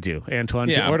what I would do, Antoine.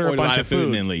 Yeah, order a bunch lot of food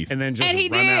and then leave. and then just And he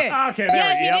run did. out. Okay, there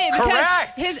yes, we he go. did.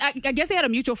 Because Correct. I guess they had a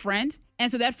mutual friend,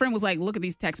 and so that friend was like, "Look at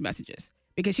these text messages,"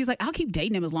 because she's like, "I'll keep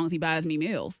dating him as long as he buys me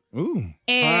meals." Ooh.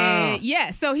 And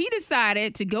so he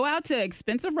decided to go out to an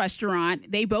expensive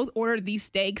restaurant. They both ordered these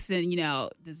steaks and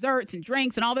desserts and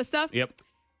drinks and all this stuff. Yep.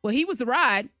 Well, he was the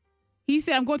ride. He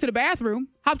said, "I'm going to the bathroom."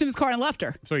 Hopped in his car and left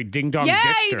her. So he ding-dong Yeah,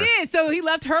 ditched he her. did. So he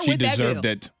left her She with that deserved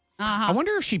bill. it. I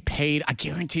wonder if she paid. I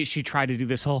guarantee she tried to do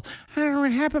this whole, I don't know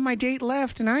what happened. My date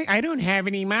left, and I don't have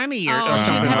any money. Or She doesn't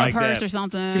something have like a purse that. or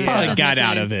something. She probably got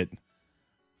out of it.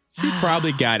 She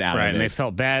probably got out Right, of and they it.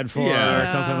 felt bad for her or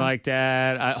something like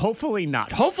that. Hopefully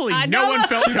not. Hopefully no one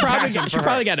felt compassion She for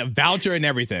probably her. got a voucher and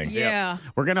everything. Yeah.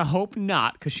 We're going to hope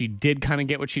not, because she did kind of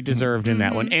get what she deserved in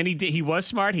that one. And he was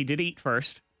smart. He did eat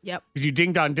first. Yep. Because you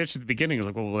ding-dong ditched at the beginning. It was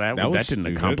like, well, that was didn't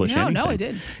stupid. accomplish anything. No, it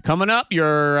did. Coming up,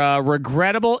 your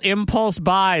regrettable impulse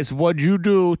buys. What'd you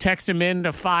do? Text them in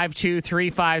to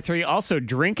 52353. Also,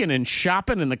 drinking and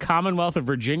shopping in the Commonwealth of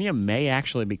Virginia may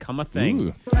actually become a thing.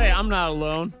 Ooh. Hey, I'm not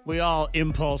alone. We all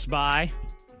impulse buy.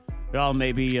 We all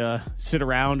maybe sit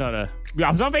around I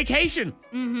was on vacation.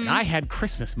 And I had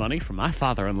Christmas money from my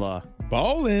father-in-law.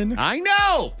 Ballin'. I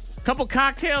know. Couple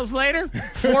cocktails later,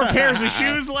 4 pairs of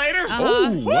shoes later.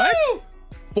 Oh, what?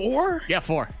 4? Yeah,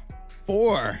 4.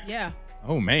 4. Yeah.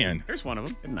 Oh, man. There's one of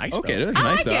them. They're nice. Okay, though. that's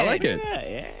nice, though. I like it.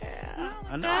 Yeah.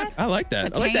 I know. I like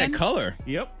that. I like that color.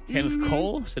 Yep. Kenneth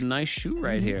Cole. It's a nice shoe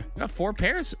right here. Got 4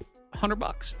 pairs.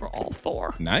 $100 for all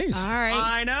 4. Nice. All right.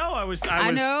 I know. I was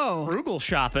know. frugal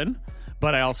shopping,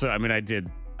 but I also,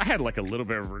 I had like a little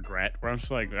bit of regret where I'm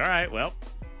just like, all right, well,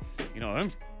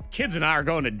 kids and I are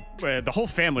going to, the whole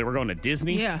family, we're going to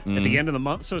Disney at the end of the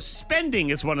month. So spending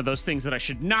is one of those things that I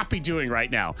should not be doing right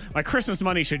now. My Christmas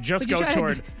money should just go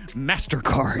toward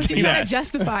MasterCard. You try to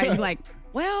justify it. You're like,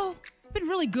 well, I've been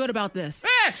really good about this.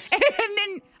 Yes. And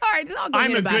then, all right, I'll go I'm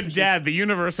ahead a and buy good some dad. The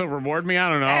universe will reward me. I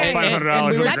don't know, And- $500 and on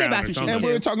we the were- ground I did buy or some something. And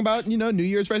we were talking about, New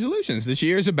Year's resolutions. This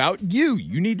year is about you.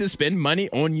 You need to spend money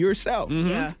on yourself. Mm-hmm.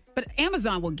 Yeah. But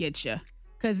Amazon will get you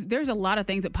because there's a lot of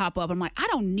things that pop up. I'm like, I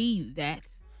don't need that.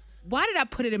 Why did I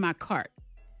put it in my cart?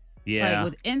 Yeah.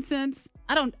 Like with incense,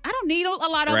 I don't need a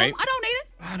lot of Right. them. I don't need it.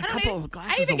 And I a don't couple need of it. I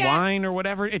glasses even of got- wine or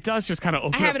whatever. It does just kind of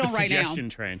open have up it the on right now. suggestion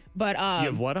train. But You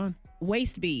have what on?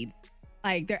 waist beads,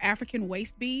 like they're African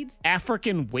waist beads.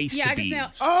 African waist Yeah, I beads.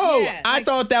 just now. Oh, Yeah, I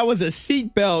thought that was a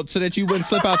seatbelt so that you wouldn't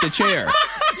slip out the chair.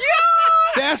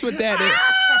 That's what that is.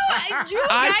 You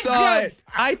I got jokes.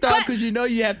 thought because you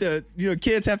have to,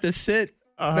 kids have to sit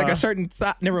like a certain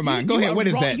side. Never mind. Go You ahead. are What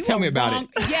is wrong. that? You Tell are me about wrong.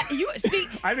 it. Yeah, you see.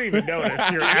 I didn't even notice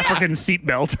your African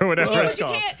seatbelt or whatever Yeah, it's but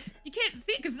called. you can't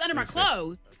see it because it's under my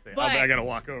clothes. But I got to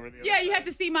walk over the other yeah, you have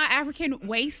to see my African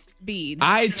waist beads.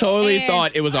 I totally And-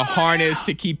 thought it was a harness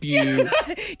to keep you.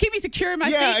 keep me secure in my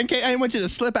Yeah, seat. in case I didn't want you to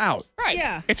slip out. Right.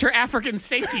 Yeah. It's her African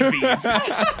safety beads.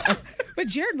 But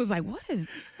Jared was like, "What is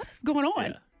going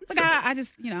on?" Like I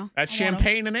just That's I want 'em.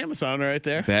 champagne and Amazon right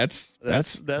there. That's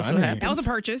That's what funny. happens. That was a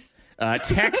purchase.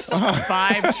 Text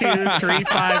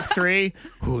 52353.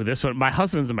 Ooh, this one. My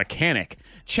husband's a mechanic.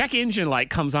 Check engine light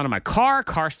comes on in my car.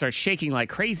 Car starts shaking like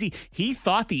crazy. He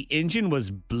thought the engine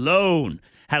was blown.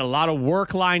 Had a lot of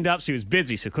work lined up, so he was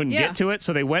busy, so couldn't Yeah. get to it.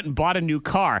 So they went and bought a new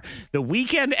car. The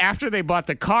weekend after they bought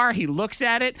the car, he looks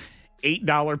at it.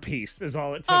 $8 piece is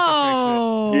all it took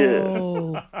Oh.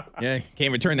 to fix it. Yeah,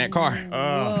 can't return that car.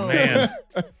 Oh, man.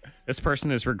 This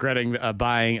person is regretting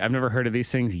buying, I've never heard of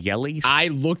these things, Yellies. I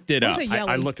looked it up. What's a Yelly?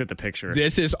 I looked at the picture.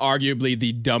 This is arguably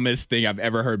the dumbest thing I've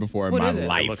ever heard before in What my is it?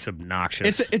 life. It looks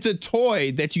obnoxious. It's a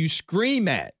toy that you scream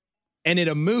at, and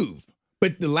it'll move.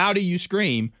 But the louder you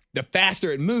scream, the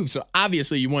faster it moves. So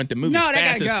obviously you want it to move No, as that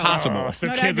fast gotta as go. possible. So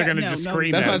No, kids that are going to got- just no,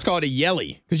 scream That's at why it. it's called a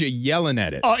yelly, because you're yelling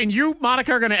at it. Oh, and you,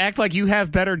 Monica, are going to act like you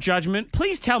have better judgment.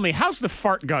 Please tell me, how's the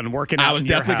fart gun working out I was in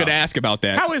your definitely going to house? ask about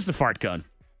that. How is the fart gun?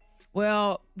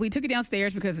 Well, we took it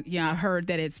downstairs because I heard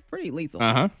that it's pretty lethal.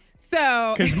 Uh-huh.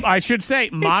 So, Because I should say,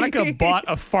 Monica bought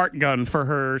a fart gun for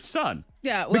her son.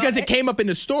 yeah, well, Because it came up in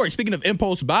the story. Speaking of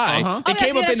impulse buy, Uh-huh. it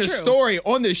came up in the that's true. story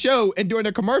on the show, and during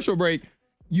the commercial break,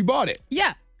 you bought it.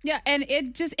 Yeah, and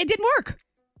it didn't work.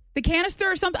 The canister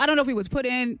or something, I don't know if it was put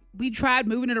in. We tried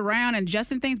moving it around and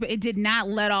adjusting things, but it did not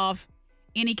let off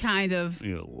any kind of fart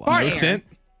No air. scent?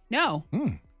 No.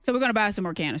 So we're going to buy some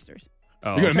more canisters.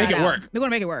 Oh. You're going to Try make it out. work. We're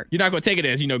going to make it work. You're not going to take it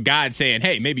as, God saying,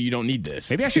 hey, maybe you don't need this.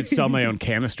 Maybe I should sell my own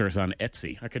canisters on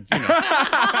Etsy. I could,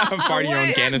 Fart in your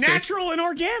own canister. Natural and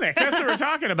organic. That's what we're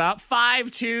talking about.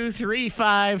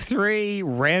 52353.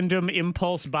 Random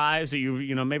impulse buys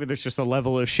that maybe there's just a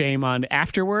level of shame on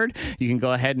afterward. You can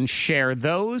go ahead and share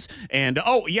those. And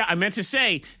I meant to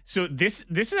say, so this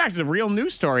is actually a real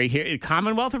news story here.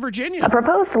 Commonwealth of Virginia. A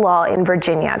proposed law in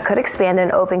Virginia could expand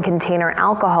an open container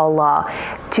alcohol law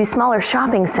to smaller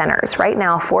shopping centers. Right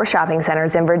now, 4 shopping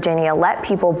centers in Virginia let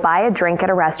people buy a drink at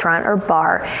a restaurant or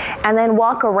bar and then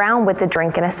walk around with the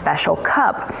drink in a special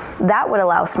cup. That would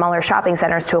allow smaller shopping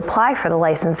centers to apply for the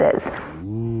licenses.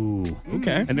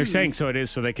 Okay. And they're saying so it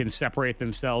is so they can separate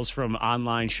themselves from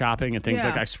online shopping and things Yeah.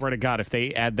 like, I swear to God, if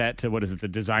they add that to, the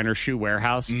designer shoe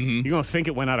warehouse, you're going to think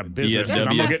it went out of business. DSW.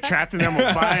 I'm going to get trapped in there, I'm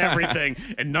going to buy everything,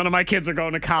 and none of my kids are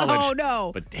going to college. Oh,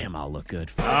 no. But damn, I'll look good.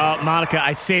 Monica,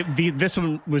 I saved this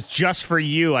one was just for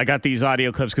you. I got these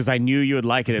audio clips because I knew you would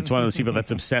like it. It's one of those people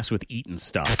that's obsessed with eating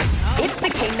stuff. It's the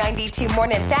K92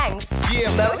 Morning Thangs.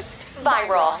 Most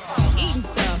viral.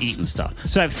 Eating stuff.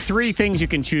 So I have 3 things you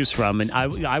can choose from, and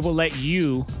I will let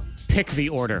you pick the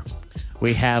order.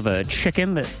 We have a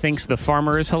chicken that thinks the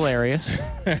farmer is hilarious.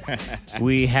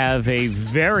 We have a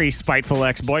very spiteful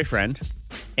ex-boyfriend.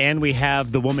 And we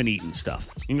have the woman eating stuff.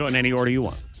 You can go in any order you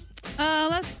want.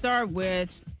 Let's start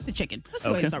with the chicken. Let's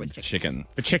go ahead and start with chicken.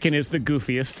 The chicken is the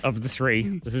goofiest of the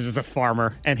 3. This is just a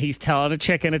farmer, and he's telling a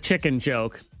chicken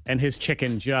joke, and his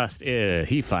chicken just,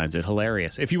 he finds it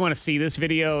hilarious. If you want to see this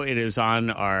video, it is on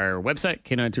our website,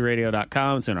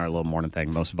 K92radio.com. It's in our little morning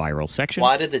thing, most viral section.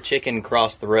 Why did the chicken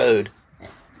cross the road?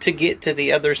 To get to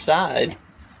the other side.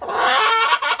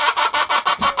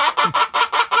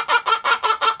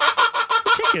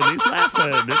 Chicken, he's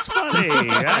laughing. It's funny,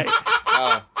 right?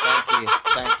 Oh,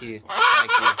 thank you.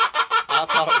 I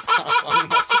thought it was kind of funny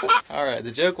myself. All right,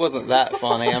 the joke wasn't that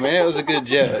funny. I mean, it was a good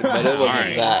joke, but it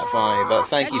wasn't that funny. But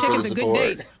thank you for the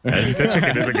support. That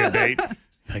chicken is a good date.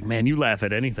 Like, man, you laugh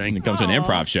at anything. It comes to an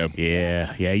improv show.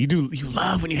 Yeah, you do. You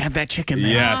love when you have that chicken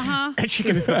there. Yes. That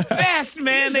chicken is the best,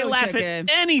 man. They laugh at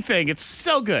anything. It's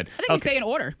so good. I think we stay in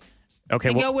order. Okay,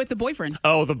 And go with the boyfriend.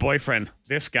 Oh, the boyfriend.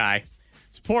 This guy.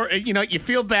 It's poor. You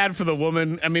feel bad for the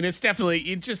woman. I mean, it's definitely,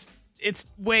 it's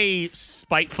way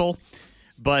spiteful.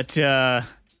 But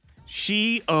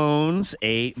she owns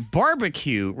a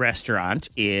barbecue restaurant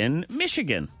in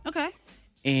Michigan. Okay.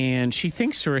 And she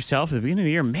thinks to herself at the beginning of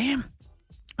the year, man,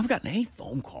 I haven't gotten any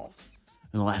phone calls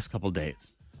in the last couple of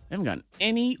days. I haven't gotten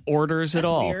any orders at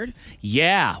all. Weird.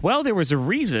 Yeah. Well, there was a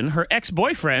reason. Her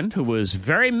ex-boyfriend, who was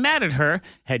very mad at her,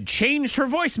 had changed her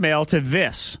voicemail to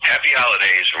this. Happy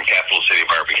holidays from Capital City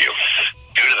Barbecue.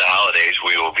 Due to the holidays,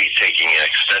 we will be taking an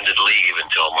extended leave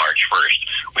until March 1st.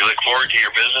 We look forward to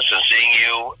your business and seeing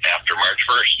you after March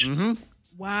 1st. Mm-hmm.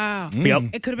 Wow. Yep.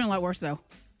 It could have been a lot worse, though.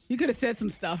 You could have said some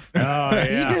stuff. Oh,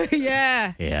 yeah.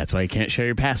 Yeah. Yeah, that's why you can't share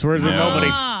your passwords with nobody.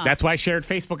 That's why shared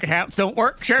Facebook accounts don't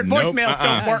work. Shared voicemails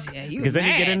don't work. Yeah, because then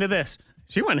you get into this.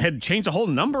 She went ahead and changed the whole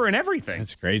number and everything.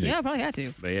 That's crazy. Yeah, I probably had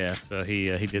to. But yeah, so he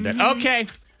did that. Okay.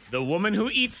 The woman who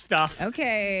eats stuff.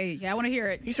 Okay. Yeah, I want to hear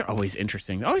it. These are always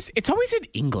interesting. It's always in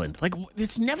England. Like,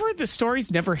 the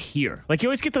story's never here. Like, you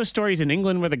always get those stories in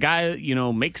England where the guy,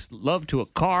 makes love to a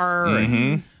car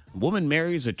and a woman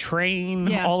marries a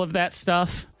train, all of that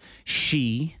stuff.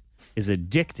 She is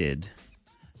addicted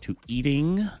to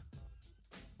eating.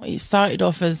 Well, it started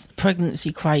off as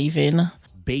pregnancy craving.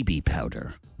 Baby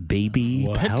powder. Baby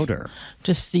powder.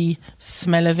 Just the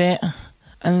smell of it.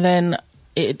 And then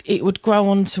it would grow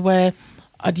on to where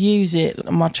I'd use it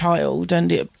on my child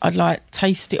and I'd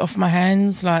taste it off my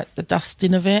hands, like the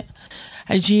dusting of it.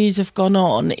 As years have gone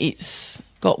on, it's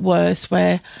got worse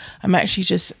where I'm actually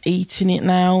just eating it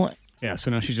now. Yeah,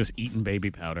 so now she's just eating baby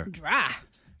powder. Dry.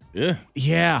 Yeah.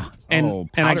 Yeah. And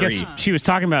I guess she was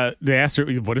talking about, they asked her,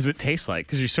 what does it taste like?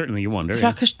 Because you wonder. It's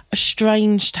like a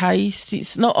strange taste.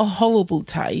 It's not a horrible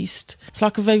taste. It's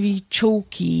like a very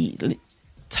chalky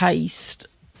taste.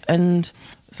 And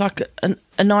it's like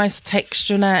a nice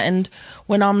texture and that. And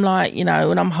when I'm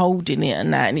when I'm holding it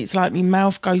and that, and it's like my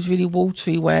mouth goes really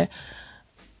watery where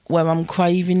I'm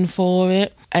craving for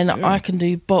it. And I can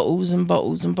do bottles and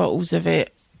bottles and bottles of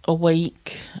it a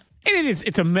week. And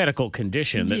it's a medical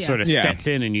condition that sort of Yeah. sets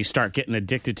in and you start getting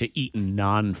addicted to eating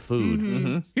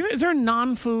non-food. Is there a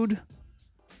non-food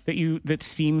that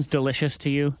seems delicious to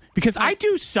you? Because I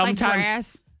do sometimes. Like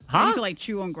grass. Huh? I used to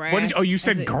chew on grass. You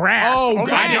said grass. Oh, my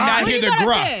I did God. not hear the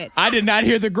gruh. I did not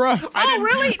hear the gruh. Oh,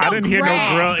 really? I didn't hear no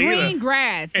grass. gruh either. Green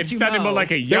grass. It sounded more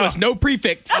like a There yuck. was no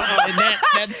prefix in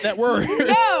that word.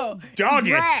 No.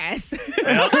 Doggy. Grass. I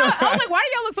was like, why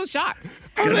do y'all look so shocked?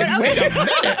 Wait a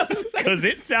minute. Because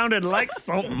it sounded like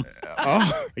something.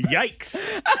 Oh, yikes.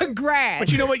 Grass.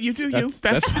 But you know what? You do you.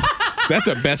 That's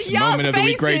a best Y'all's moment of the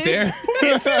week right there.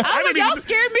 I was like, y'all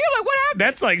scared me. I'm like, what happened?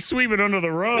 That's like sweeping under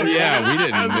the rug. Yeah, we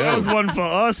didn't know. That was one for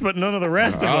us, but none of the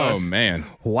rest of us. Oh, man.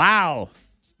 Wow.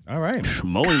 All right.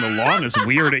 Mowing the lawn is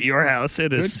weird at your house.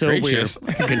 It is Good so gracious. weird.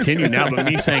 I can continue now, but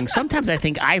me saying, sometimes I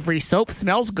think ivory soap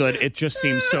smells good. It just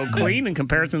seems so clean in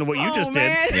comparison to what you just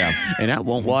man. did. Yeah. And that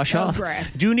won't wash That was off.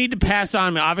 grass. Do need to pass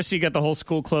on. Obviously, you got the whole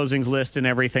school closings list and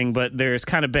everything, but there's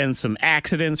kind of been some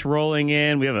accidents rolling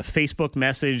in. We have a Facebook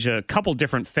message, a couple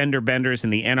different fender benders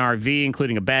in the NRV,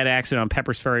 including a bad accident on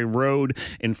Peppers Ferry Road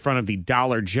in front of the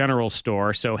Dollar General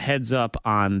store. So heads up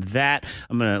on that.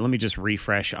 Let me just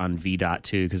refresh on VDOT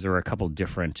too, because there were a couple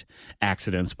different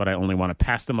accidents, but I only want to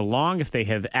pass them along if they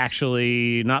have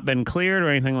actually not been cleared or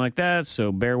anything like that.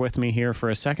 So bear with me here for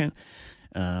a second.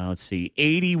 Let's see,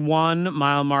 81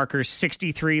 mile marker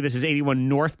 63. This is 81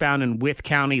 northbound in Wythe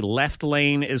County. Left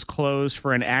lane is closed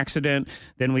for an accident.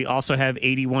 Then we also have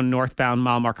 81 northbound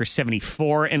mile marker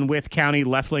 74 in Wythe County.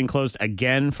 Left lane closed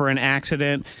again for an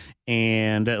accident.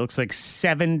 And it looks like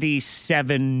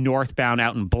 77 northbound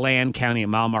out in Bland County at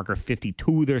mile marker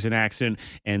 52. There's an accident,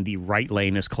 and the right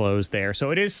lane is closed there. So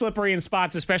it is slippery in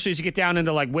spots, especially as you get down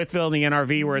into like Wytheville and the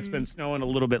NRV where it's been snowing a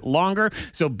little bit longer.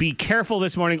 So be careful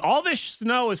this morning. All this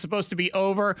snow is supposed to be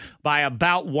over by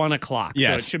about 1 o'clock.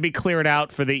 Yes. So it should be cleared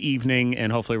out for the evening,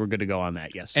 and hopefully we're good to go on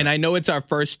that. Yes, sir. And I know it's our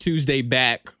first Tuesday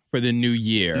back for the new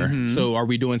year. So are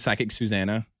we doing Psychic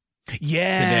Susanna?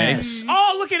 Yes. Today?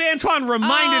 Oh, look at Antoine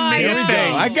reminding me There of we go.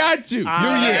 things. I got you. New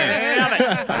year. I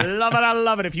love it. I love it. I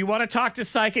love it. If you want to talk to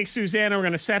Psychic Susanna, we're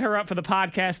going to set her up for the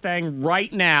podcast thing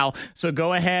right now. So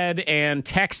go ahead and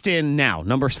text in now.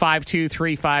 Number's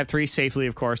 52353. Safely,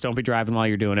 of course. Don't be driving while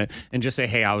you're doing it. And just say,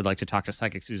 hey, I would like to talk to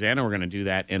Psychic Susanna. We're going to do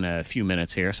that in a few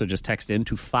minutes here. So just text in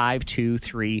to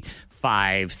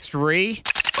 52353.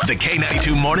 The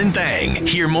K92 Morning Thing.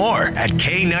 Hear more at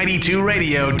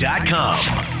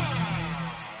K92Radio.com.